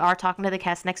alert, we are talking to the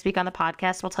cast next week on the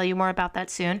podcast. We'll tell you more about that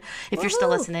soon if you're still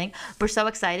listening. We're so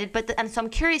excited. And so I'm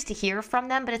curious to hear from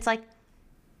them, but it's like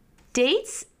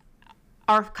dates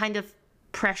are kind of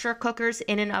pressure cookers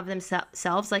in and of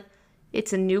themselves. Like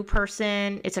it's a new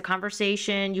person, it's a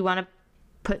conversation, you want to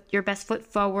put your best foot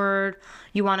forward.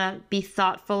 You want to be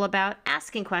thoughtful about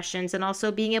asking questions and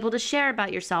also being able to share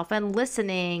about yourself and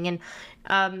listening. And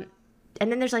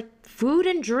then there's like food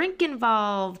and drink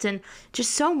involved and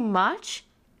just so much.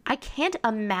 I can't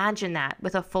imagine that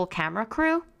with a full camera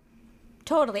crew.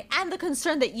 Totally. And the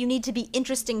concern that you need to be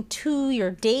interesting to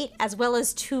your date as well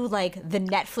as to like the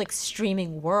Netflix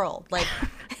streaming world. Like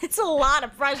it's a lot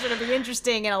of pressure to be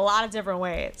interesting in a lot of different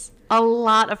ways. A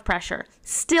lot of pressure.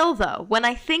 Still, though, when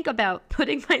I think about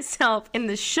putting myself in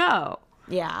the show,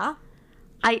 yeah,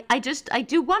 I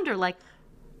do wonder, like,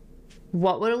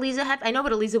 what would Eliza have? I know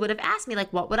what Eliza would have asked me.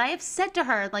 Like, what would I have said to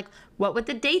her? Like, what would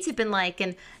the dates have been like?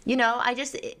 And, you know,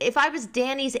 if I was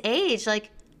Danny's age, like,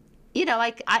 you know,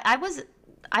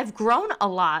 I've grown a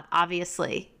lot,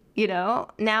 obviously. You know,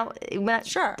 now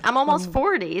sure. I'm almost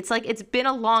 40. It's like it's been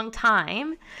a long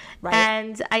time, right.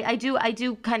 And I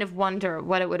do kind of wonder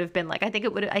what it would have been like. I think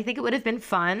it would have been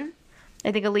fun.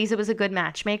 I think Eliza is a good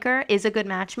matchmaker.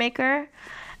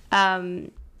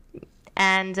 And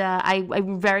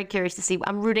I'm very curious to see.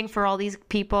 I'm rooting for all these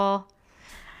people.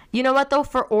 You know what though?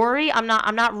 For Ori, I'm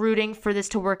not rooting for this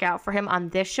to work out for him on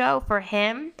this show. For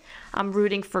him, I'm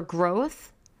rooting for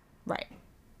growth. Right.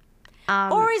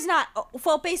 Ori's not,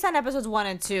 well, based on episodes 1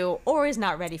 and 2, Ori's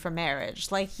not ready for marriage.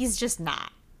 Like, he's just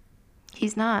not.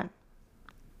 He's not.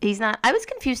 I was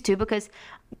confused, too, because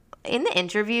in the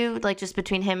interview, like, just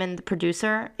between him and the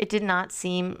producer, it did not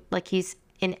seem like he's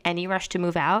in any rush to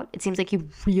move out. It seems like he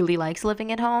really likes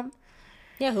living at home.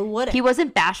 Yeah, who wouldn't? He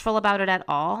wasn't bashful about it at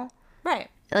all. Right.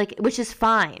 Like, which is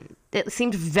fine. It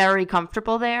seemed very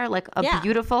comfortable there, like a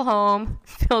beautiful home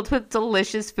filled with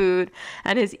delicious food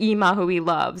and his Ima who he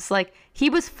loves. Like, he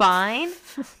was fine,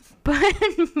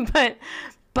 but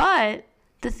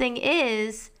the thing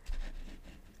is,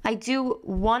 I do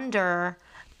wonder,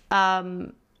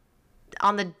 on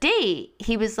the date,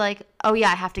 he was like, oh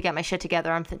yeah, I have to get my shit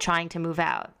together. I'm trying to move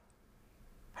out.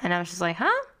 And I was just like,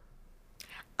 huh?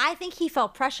 I think he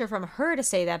felt pressure from her to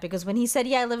say that because when he said,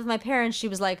 yeah, I live with my parents, she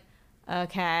was like,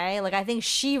 okay. Like, I think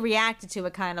she reacted to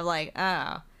it kind of like,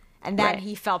 oh. And then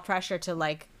he felt pressure to,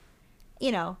 like,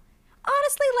 you know,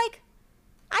 honestly, like,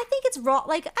 I think it's wrong.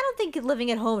 Like, I don't think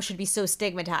living at home should be so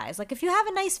stigmatized. Like, if you have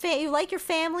a nice you like your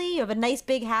family, you have a nice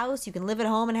big house, you can live at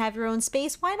home and have your own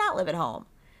space, why not live at home?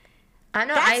 I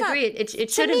know, I agree. It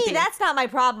shouldn't be. To me, that's not my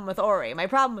problem with Ori. My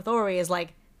problem with Ori is,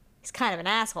 like, he's kind of an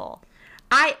asshole.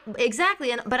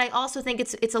 Exactly, but I also think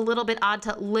it's a little bit odd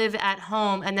to live at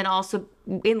home and then also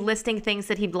enlisting things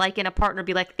that he'd like in a partner.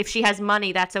 Be like, if she has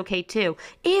money, that's okay too.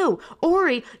 Ew,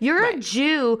 Ori, you're a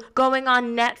Jew going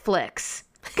on Netflix.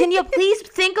 Can you please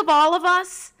think of all of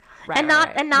us and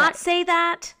not say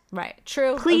that? Right.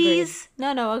 True. Please.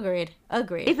 Agreed. No.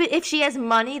 Agreed. If she has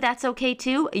money, that's okay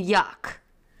too. Yuck.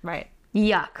 Right.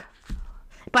 Yuck.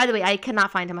 By the way, I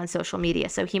cannot find him on social media,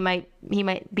 so he might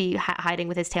be hiding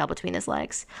with his tail between his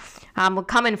legs. We're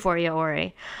coming for you,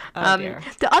 Ori. Dear.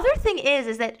 The other thing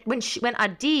is that when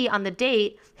Adi on the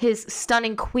date, his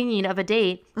stunning queen of a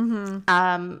date,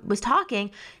 was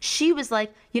talking, she was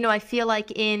like, you know, I feel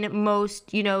like in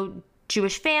most, you know,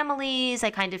 Jewish families,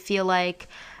 I kind of feel like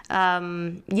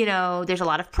there's a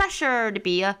lot of pressure to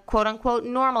be a quote unquote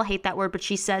normal, hate that word, but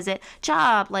she says it,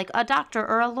 job, like a doctor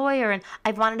or a lawyer. And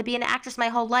I've wanted to be an actress my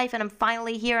whole life. And I'm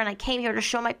finally here. And I came here to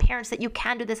show my parents that you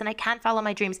can do this and I can follow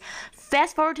my dreams.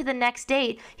 Fast forward to the next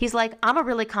date. He's like, I'm a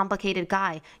really complicated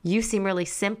guy. You seem really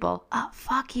simple. Oh,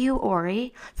 fuck you,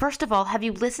 Ori. First of all, have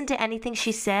you listened to anything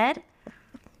she said?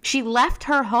 She left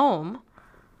her home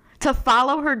to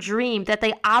follow her dream that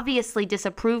they obviously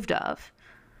disapproved of.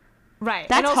 Right.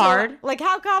 That's and also, hard. Like,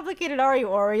 how complicated are you,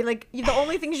 Ori? Like, the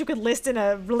only things you could list in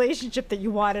a relationship that you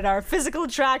wanted are physical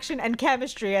attraction and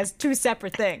chemistry as two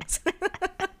separate things.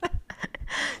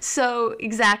 So,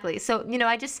 exactly. So,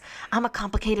 I'm a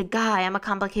complicated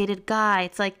guy.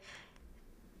 It's like,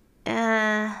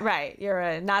 Right.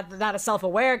 You're not a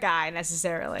self-aware guy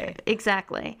necessarily.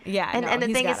 Exactly. Yeah. And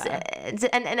the thing is,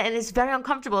 and it's very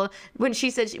uncomfortable when she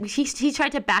said he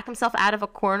tried to back himself out of a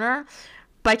corner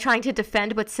by trying to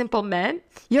defend what simple meant.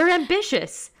 You're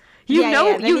ambitious. You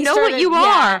know what you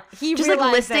are. He just like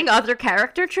listing other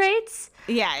character traits.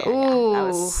 Yeah.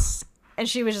 Ooh. And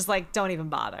she was just like, don't even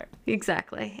bother.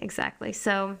 Exactly.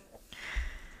 So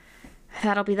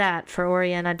that'll be that for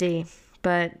Ori and Adi.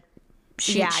 But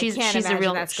she's a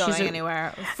real. That's going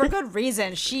anywhere for good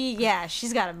reason. She's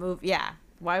got to move. Yeah.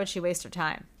 Why would she waste her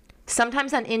time?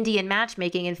 Sometimes on Indian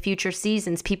matchmaking in future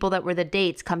seasons, people that were the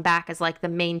dates come back as like the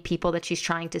main people that she's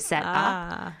trying to set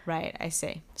up. Right. I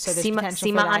see. So there's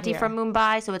Seema Auntie from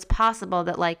Mumbai. So it's possible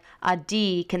that like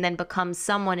Adi can then become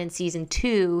someone in season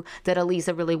 2 that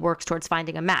Aliza really works towards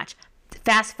finding a match.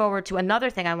 Fast forward to another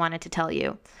thing I wanted to tell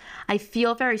you. I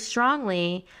feel very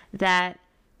strongly that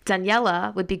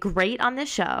Daniela would be great on this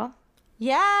show.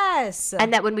 Yes.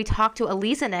 And that when we talk to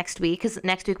Aliza next week, because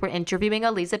next week we're interviewing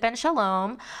Aliza Ben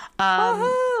Shalom,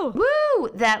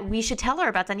 that we should tell her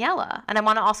about Daniela. And I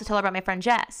want to also tell her about my friend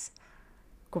Jess.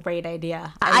 Great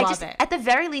idea. I love it. At the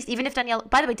very least, even if Daniela,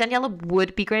 by the way, Daniela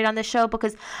would be great on this show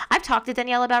because I've talked to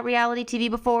Daniela about reality TV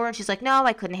before and she's like, no,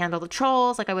 I couldn't handle the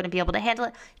trolls. Like I wouldn't be able to handle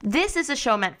it. This is a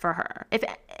show meant for her.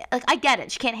 I get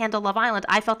it. She can't handle Love Island.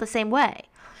 I felt the same way.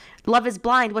 Love is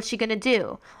Blind, what's she going to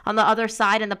do? On the other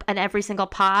side in every single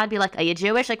pod, be like, are you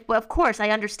Jewish? Like, well, of course,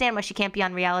 I understand why she can't be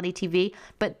on reality TV,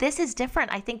 but this is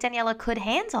different. I think Daniela could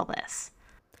handle this.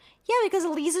 Yeah, because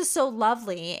Aliza's so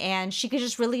lovely, and she could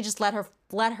just really just let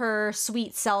her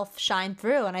sweet self shine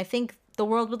through, and I think the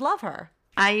world would love her.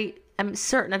 I am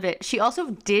certain of it. She also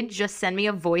did just send me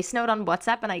a voice note on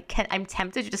WhatsApp, and I'm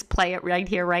tempted to just play it right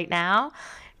here, right now.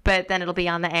 But then it'll be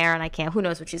on the air and I can't. Who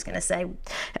knows what she's going to say.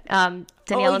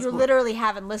 Daniela's, you literally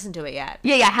haven't listened to it yet.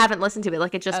 Yeah, I haven't listened to it.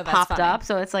 Like it just popped up.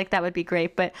 So it's like, that would be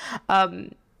great. But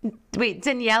wait,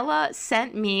 Daniela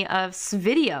sent me a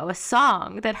video, a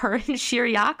song that her and Shir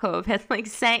Yaakov had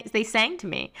they sang to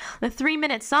me. A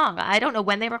 3-minute song. I don't know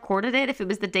when they recorded it, if it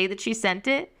was the day that she sent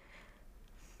it.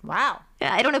 Wow.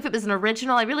 Yeah, I don't know if it was an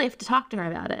original. I really have to talk to her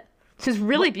about it. It was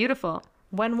really beautiful.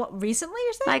 Recently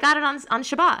you're saying? I got it on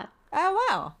Shabbat. Oh,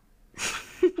 wow.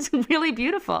 It's really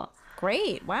beautiful.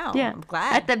 Great. Wow. Yeah. I'm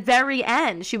glad. At the very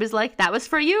end, she was like, that was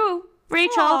for you,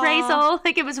 Rachel.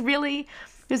 Like, it was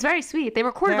very sweet. They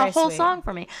recorded a whole song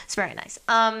for me. It's very nice.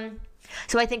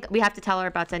 So I think we have to tell her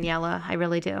about Daniela. I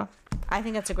really do. I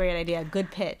think that's a great idea. Good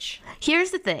pitch.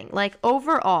 Here's the thing. Like,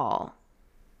 overall,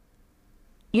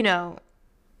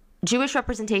 Jewish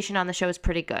representation on the show is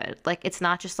pretty good. Like, it's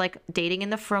not just like dating in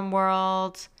the frum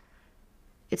world.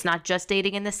 It's not just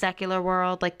dating in the secular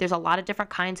world. Like, there's a lot of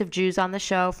different kinds of Jews on the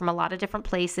show from a lot of different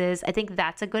places. I think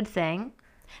that's a good thing.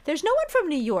 There's no one from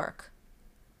New York.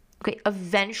 Okay,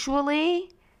 eventually.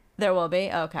 There will be?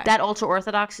 Okay. That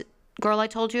ultra-Orthodox girl I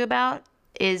told you about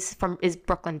is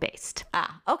Brooklyn-based.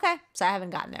 Ah, okay. So I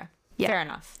haven't gotten there. Yeah. Fair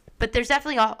enough. But there's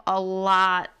definitely a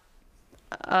lot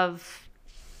of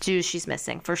Jews she's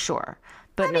missing, for sure.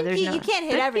 But I mean, you can't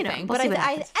hit everything. But and they're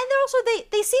also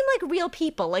they seem like real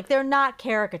people. Like they're not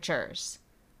caricatures.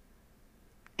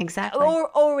 Exactly.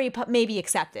 Or maybe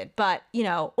accepted, but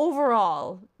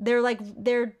overall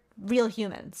they're real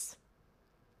humans.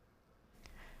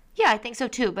 Yeah, I think so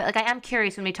too. But like, I am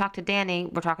curious when we talk to Danny.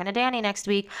 We're talking to Danny next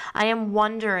week. I am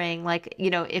wondering, like,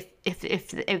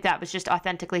 if that was just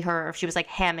authentically her, or if she was like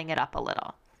hamming it up a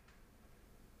little.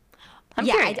 I'm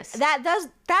curious.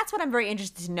 That's what I'm very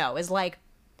interested to know is like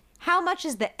how much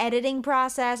is the editing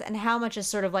process and how much is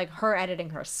sort of like her editing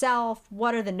herself?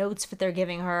 What are the notes that they're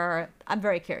giving her? I'm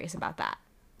very curious about that.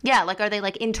 Yeah, like, are they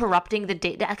like interrupting the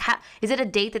date? Is it a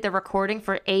date that they're recording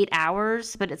for 8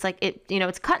 hours, but it's like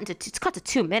it's cut to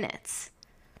 2 minutes?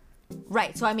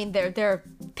 Right. So I mean, they're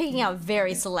picking out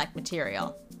very select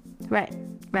material. Right.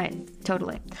 Right,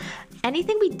 totally.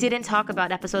 Anything we didn't talk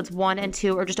about episodes 1 and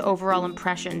 2 or just overall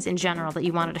impressions in general that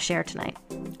you wanted to share tonight?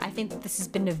 I think that this has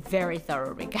been a very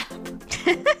thorough recap.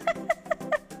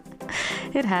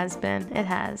 It has been. It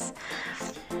has.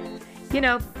 You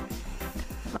know,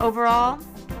 overall,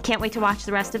 can't wait to watch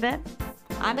the rest of it.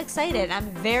 I'm excited. I'm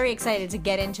very excited to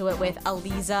get into it with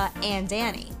Aliza and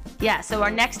Danny. Yeah, so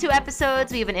our next 2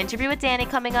 episodes, we have an interview with Danny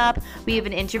coming up. We have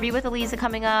an interview with Aliza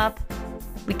coming up.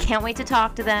 We can't wait to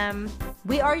talk to them.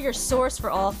 We are your source for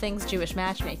all things Jewish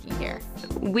matchmaking here.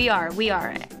 We are.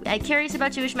 I'm curious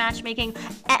about Jewish matchmaking.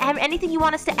 Anything you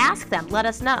want us to ask them, let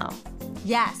us know.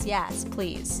 Yes,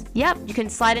 please. Yep, you can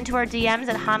slide into our DMs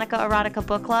at Hanukkah Erotica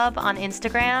Book Club on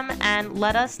Instagram and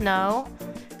let us know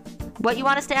what you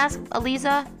want us to ask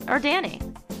Aliza or Danny.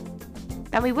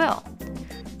 And we will.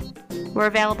 We're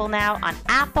available now on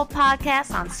Apple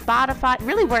Podcasts, on Spotify,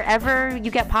 really wherever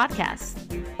you get podcasts.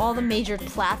 All the major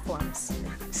platforms.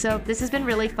 So this has been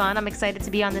really fun. I'm excited to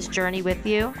be on this journey with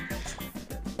you.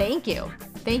 Thank you.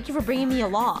 Thank you for bringing me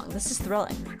along. This is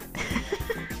thrilling.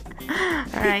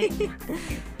 All right.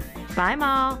 Bye,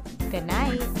 Mal. Good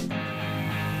night.